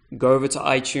go over to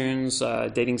iTunes,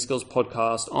 Dating Skills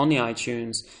Podcast on the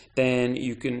iTunes, then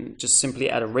you can just simply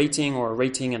add a rating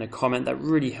and a comment. That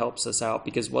really helps us out,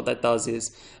 because what that does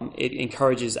is it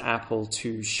encourages Apple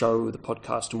to show the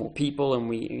podcast to more people, and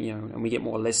we get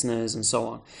more listeners and so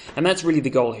on. And that's really the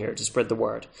goal here, to spread the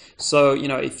word. So,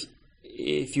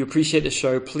 if you appreciate the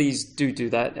show, please do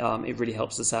that. It really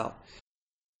helps us out.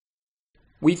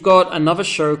 We've got another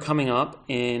show coming up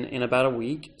in about a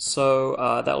week, so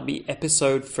that'll be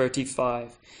episode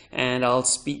 35, and I'll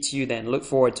speak to you then. Look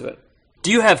forward to it. Do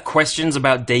you have questions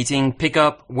about dating,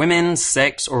 pickup, women,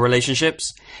 sex, or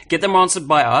relationships? Get them answered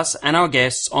by us and our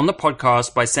guests on the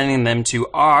podcast by sending them to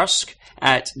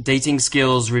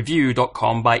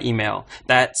ask@datingskillsreview.com by email.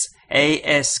 That's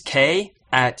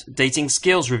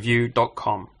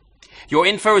ask@datingskillsreview.com. Your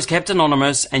info is kept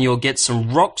anonymous, and you'll get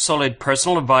some rock-solid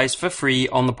personal advice for free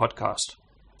on the podcast.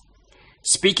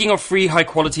 Speaking of free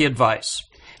high-quality advice,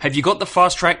 have you got the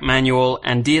Fast Track Manual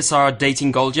and DSR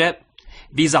Dating Gold yet?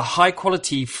 These are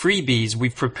high-quality freebies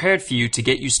we've prepared for you to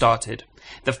get you started.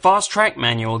 The Fast Track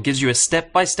Manual gives you a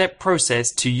step-by-step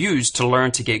process to use to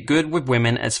learn to get good with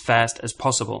women as fast as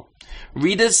possible.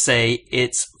 Readers say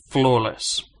it's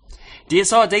flawless.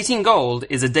 DSR Dating Gold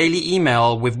is a daily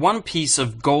email with one piece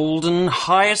of golden,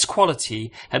 highest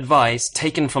quality advice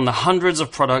taken from the hundreds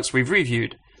of products we've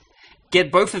reviewed.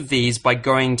 Get both of these by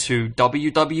going to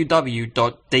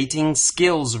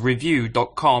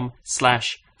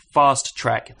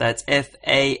www.datingskillsreview.com/fasttrack. That's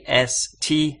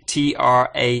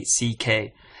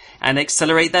FASTTRACK. And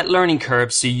accelerate that learning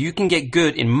curve so you can get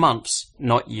good in months,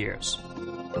 not years.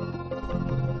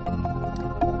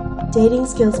 Dating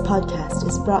Skills Podcast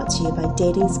is brought to you by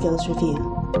Dating Skills Review.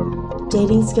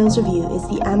 Dating Skills Review is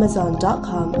the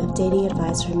Amazon.com of dating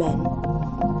advice for men.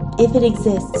 If it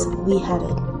exists, we have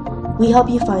it. We help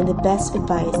you find the best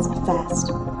advice fast,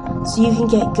 so you can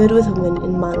get good with women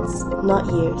in months, not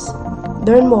years.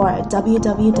 Learn more at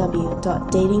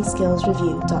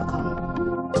www.datingskillsreview.com.